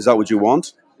 So is that what you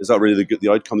want? Is that really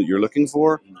the outcome that you're looking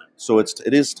for? So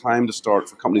it is time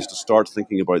for companies to start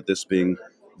thinking about this being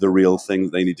the real thing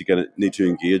that they need to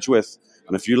engage with.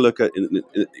 And if you look at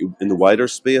in the wider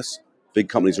space, big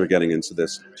companies are getting into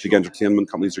this. Big entertainment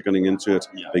companies are getting into it.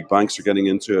 Big banks are getting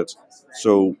into it.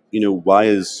 So why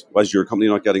is your company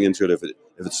not getting into it if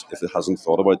it hasn't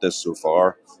thought about this so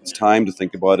far? It's time to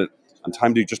think about it and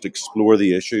time to just explore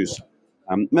the issues.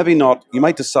 Maybe not. You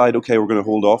might decide, okay, we're going to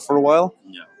hold off for a while,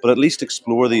 but at least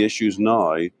explore the issues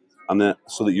now, and then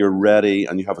so that you're ready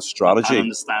and you have a strategy. And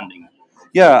understanding.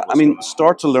 Yeah, I mean,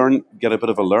 start to learn, get a bit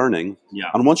of a learning.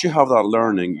 And once you have that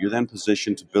learning, you're then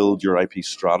positioned to build your IP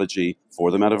strategy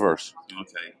for the metaverse.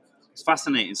 Okay. It's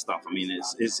fascinating stuff. I mean,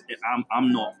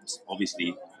 I'm not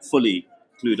obviously fully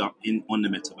clued up on the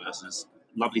metaverse. It's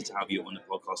lovely to have you on the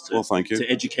podcast thank you. To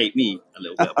educate me a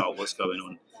little bit about what's going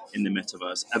on in the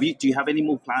metaverse. Do you have any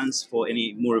more plans for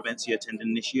any more events you're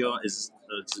attending this year? Is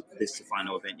this the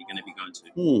final event you're going to be going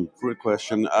to? Great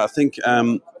question. I think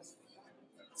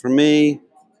for me,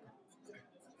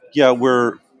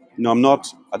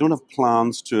 I don't have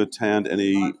plans to attend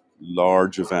any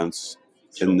large events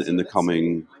in the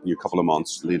coming couple of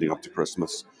months leading up to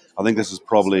Christmas. I think this is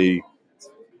probably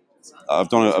I've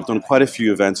done quite a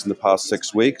few events in the past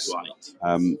 6 weeks,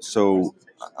 so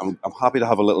I'm happy to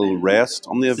have a little rest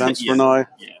on the events for now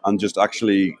and just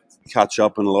actually catch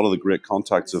up on a lot of the great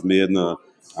contacts I've made and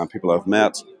people I've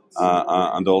met.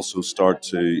 and also start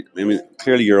to. I mean,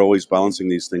 clearly you're always balancing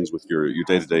these things with your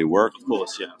day-to-day work. Of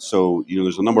course, yeah. So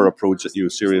there's a number of projects,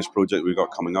 serious projects we've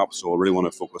got coming up. So I really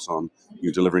want to focus on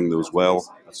delivering those well.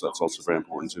 That's also very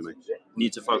important to me.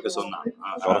 Need to focus on that.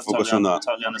 Got to focus on that.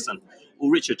 Totally understand. Well,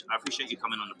 Richard, I appreciate you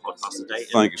coming on the podcast today.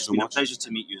 Thank you so much. It's been a pleasure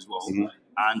to meet you as well. Mhm.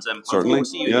 And hopefully Certainly, we'll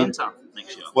see you in Inter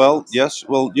next year. Well, yes.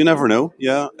 Well, you never know.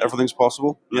 Yeah, everything's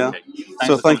possible. Yeah. Okay.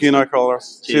 So thank you, Nightcrawler.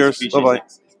 Cheers. Appreciate Bye bye.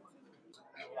 it.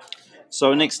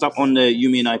 So next up on the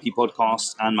Yumi and IP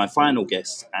podcast, and my final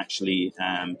guest actually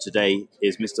today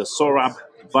is Mr. Saurabh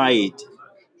Vaid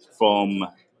from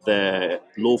the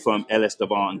law firm LS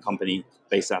Davar and Company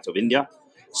based out of India.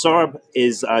 Saurabh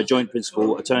is a joint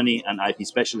principal attorney and IP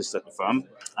specialist at the firm.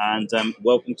 And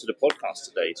welcome to the podcast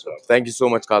today, Saurabh. Thank you so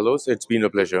much, Carlos. It's been a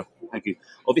pleasure. Thank you.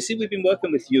 Obviously, we've been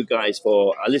working with you guys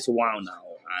for a little while now,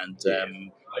 and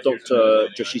Dr.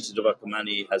 Joshita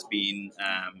Davakamani has been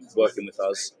working with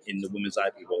us in the women's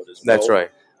IP world as well. That's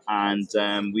right. And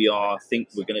think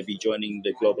we're going to be joining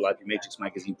the Global IP Matrix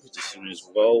magazine pretty soon as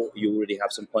well. You already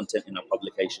have some content in our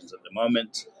publications at the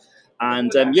moment.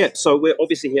 And so we're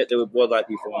obviously here at the World IP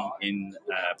Forum in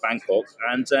Bangkok.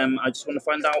 And I just want to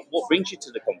find out what brings you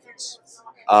to the conference.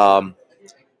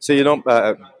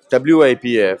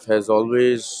 WIPF has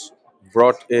always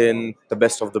brought in the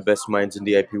best of the best minds in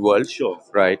the IP world. Sure.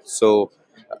 Right. So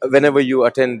whenever you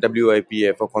attend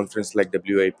WIPF or conference like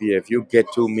WIPF, you get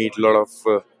to meet a lot of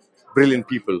brilliant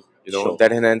people, Sure.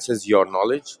 that enhances your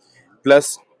knowledge.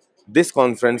 Plus, this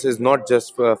conference is not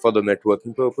just for the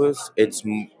networking purpose. It's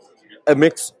a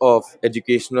mix of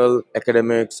educational,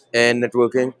 academics, and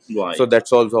networking. Right. So that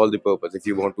solves all the purpose. If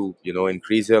you want to,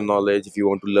 increase your knowledge, if you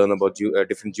want to learn about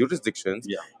different jurisdictions,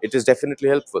 Yeah. it is definitely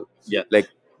helpful. Yeah. Like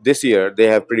this year, they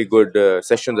have pretty good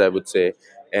sessions, I would say,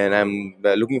 and I'm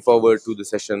looking forward to the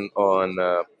session on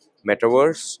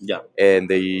Metaverse Yeah. and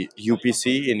the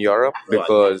UPC in Europe, Right.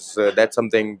 because that's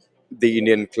something the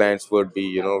Indian clients would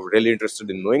be, really interested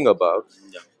in knowing about,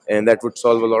 Yeah. and that would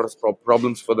solve a lot of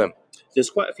problems for them. There's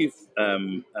quite a few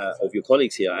of your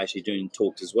colleagues here actually doing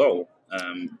talks as well.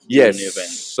 During Yes. the event.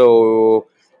 So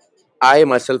I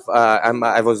myself,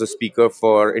 I was a speaker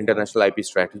for International IP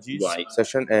Strategies Right.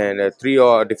 session, and three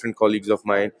different colleagues of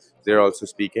mine, they're also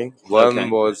speaking. One Okay.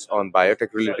 was on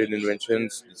biotech-related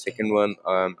inventions. The second one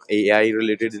on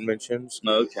AI-related inventions,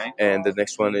 Okay. and the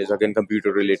next one is again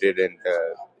computer-related and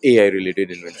AI-related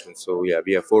inventions. So yeah,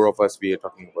 we have four of us. We are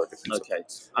talking about different Okay.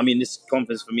 subjects. I mean, this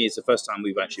conference for me is the first time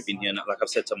we've actually been here. And like I've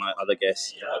said to my other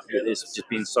guests, it's just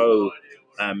been so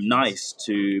nice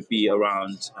to be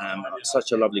around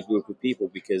such a lovely group of people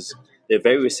because they're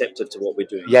very receptive to what we're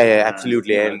doing. Yeah,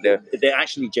 absolutely. And they're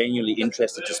actually genuinely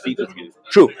interested to speak with you.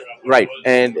 true, right?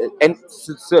 And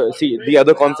so, see the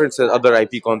other conferences, other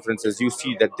IP conferences, you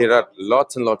see that there are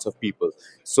lots and lots of people.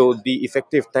 So the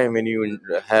effective time when you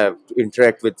have to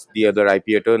interact with the other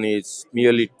IP attorney is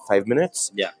merely 5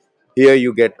 minutes. Yeah. Here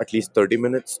you get at least 30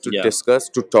 minutes to Yeah. discuss,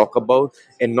 to talk about,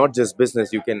 and not just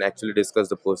business. You can actually discuss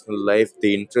the personal life,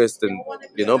 the interest, and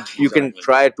you can Exactly.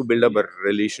 try to build up a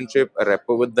relationship, a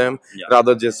rapport with them, Yeah.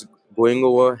 rather just going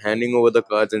over, handing over the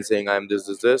cards and saying, "I'm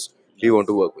this. We want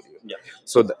to work with you." Yeah.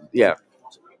 So yeah.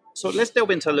 So let's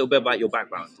delve into a little bit about your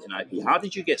background in IP. How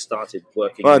did you get started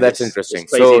working? Oh, in that's this interesting.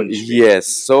 crazy So industry? yes,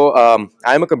 so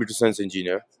I'm a computer science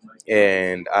engineer,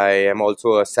 and I am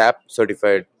also a SAP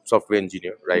certified software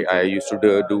engineer. Right, I used to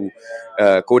do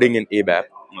coding in ABAP,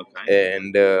 Okay.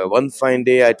 and one fine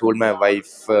day I told my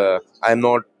wife I'm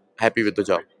not happy with the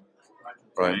job.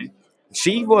 Right, Right.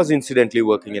 she was incidentally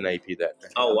working in IP that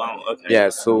time. Oh wow. Okay. Yeah,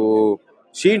 so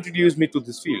she introduced me to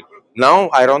this field. Now,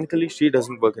 ironically, she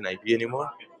doesn't work in IP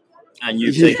anymore. And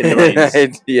you've taken the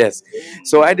reins. Yes.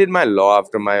 So I did my law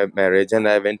after my marriage, and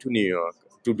I went to New York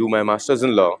to do my master's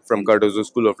in law from Cardozo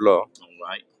School of Law. All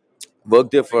right.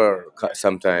 Worked there for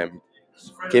some time.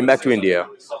 Came back to India,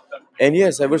 and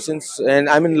yes, ever since, and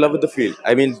I'm in love with the field.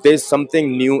 I mean, there's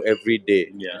something new every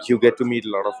day. Yeah. You get to meet a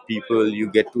lot of people. You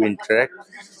get to interact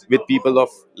with people of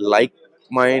like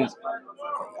mind.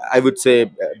 I would say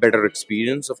better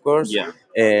experience, of course. Yeah.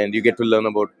 And you get to learn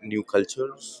about new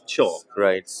cultures. Sure.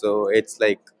 Right. So it's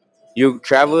like you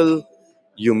travel,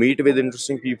 you meet with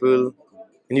interesting people,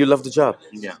 and you love the job.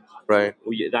 Yeah. Right.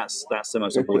 Well, yeah, that's the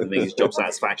most important thing is job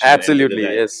satisfaction. at the end of the Absolutely.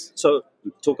 day. Yes. So,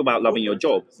 talk about loving your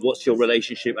job. What's your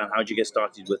relationship and how did you get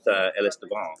started with LS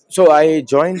Davar? So I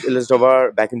joined Ilis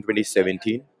Davar back in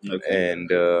 2017, Okay.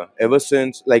 and ever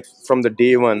since, like from the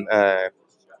day one,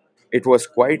 it was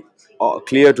quite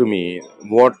clear to me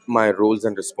what my roles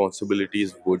and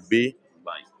responsibilities would be,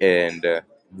 Right. and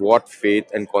what faith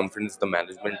and confidence the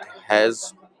management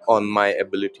has on my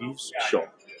abilities. Sure.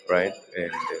 Right,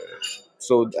 and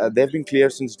So they've been clear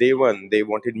since day one. They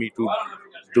wanted me to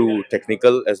do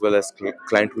technical as well as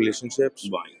client relationships,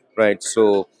 Right. right?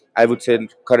 So I would say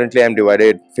currently I'm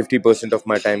divided. 50% of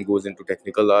my time goes into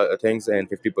technical things, and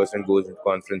 50% goes into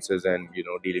conferences and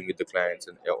dealing with the clients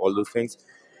and all those things.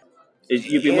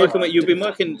 You've been working with. You've been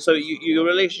working. So your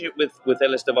relationship with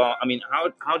Ellis Devar. I mean,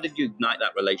 how did you ignite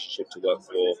that relationship to work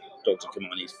for Dr.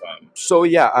 Kamani's firm? So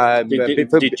yeah,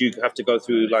 Did you have to go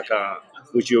through like a?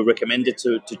 Was you recommended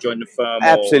to join the firm?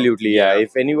 absolutely, Or, yeah.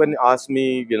 If anyone asks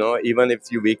me, even if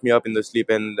you wake me up in the sleep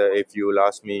and if you'll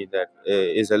ask me that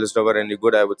is Ellis Dover any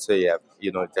good, I would say yeah.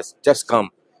 Just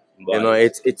come.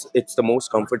 Right. It's the most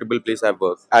comfortable place I've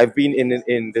worked. I've been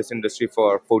in this industry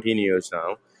for 14 years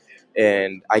now,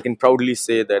 and I can proudly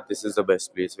say that this is the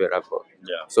best place where I've worked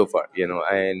Yeah. so far.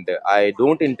 And I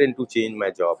don't intend to change my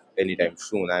job anytime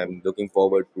soon. I'm looking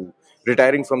forward to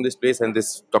retiring from this place, and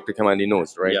this Dr. Kamani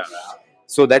knows, right? Yeah.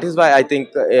 So that is why I think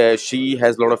she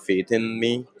has a lot of faith in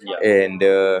me, Yeah.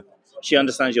 and She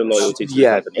understands your loyalty to the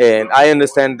yeah, company. and I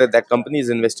understand that company is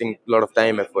investing a lot of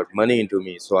time, effort, money into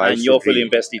me. So I And should you're fully really-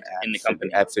 invested in the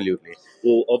company. Absolutely.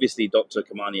 Well, obviously, Dr.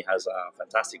 Kamani has a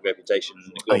fantastic reputation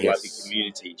in the global Yes. IP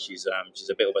community. She's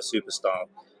a bit of a superstar.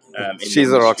 In the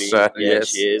She's a rock industry. star, Yeah, yes.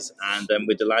 she is, and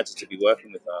we're delighted to be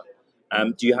working with her.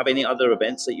 Do you have any other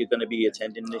events that you're going to be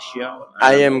attending this year?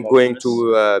 I am apart going from this?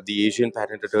 to the Asian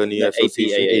Patent Attorney The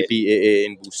Association, APAA. APAA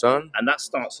in Busan. And that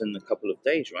starts in a couple of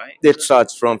days, right? It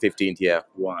starts from 15th, yeah,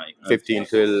 Right. 15th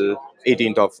till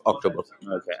 18th of October.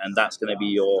 Okay, and that's going to be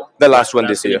your The last one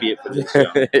that's this year. going to be it for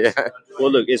this year. Yeah.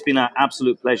 Well, look, it's been an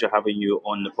absolute pleasure having you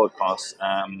on the podcast,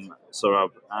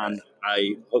 Saurabh, and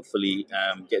I hopefully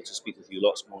get to speak with you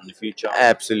lots more in the future.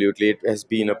 Absolutely, it has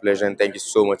been a pleasure, and thank you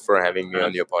so much for having me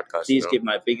on your podcast. Please give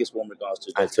my biggest warm regards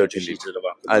to I'll Dr. certainly, Rashid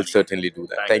Devar. I'll certainly do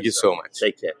that. Thank you sir. so much.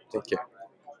 Take care. Take care.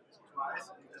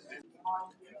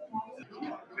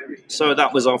 So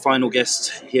that was our final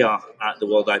guest here at the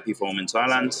World IP Forum in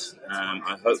Thailand.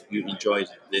 I hope you enjoyed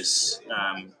this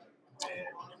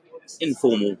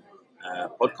informal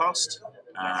podcast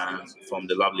from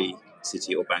the lovely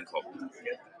city of Bangkok.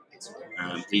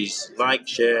 Please like,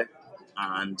 share,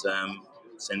 and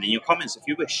send in your comments if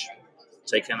you wish.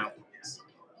 Take care now.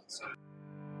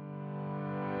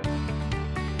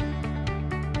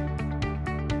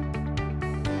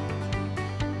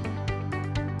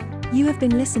 You have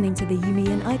been listening to the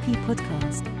Yumian IP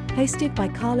podcast, hosted by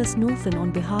Carlos Northern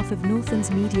on behalf of Northern's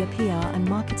Media PR and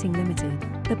Marketing Limited,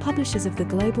 the publishers of the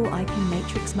Global IP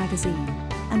Matrix magazine,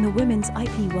 and the Women's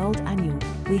IP World Annual.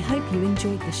 We hope you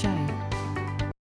enjoyed the show.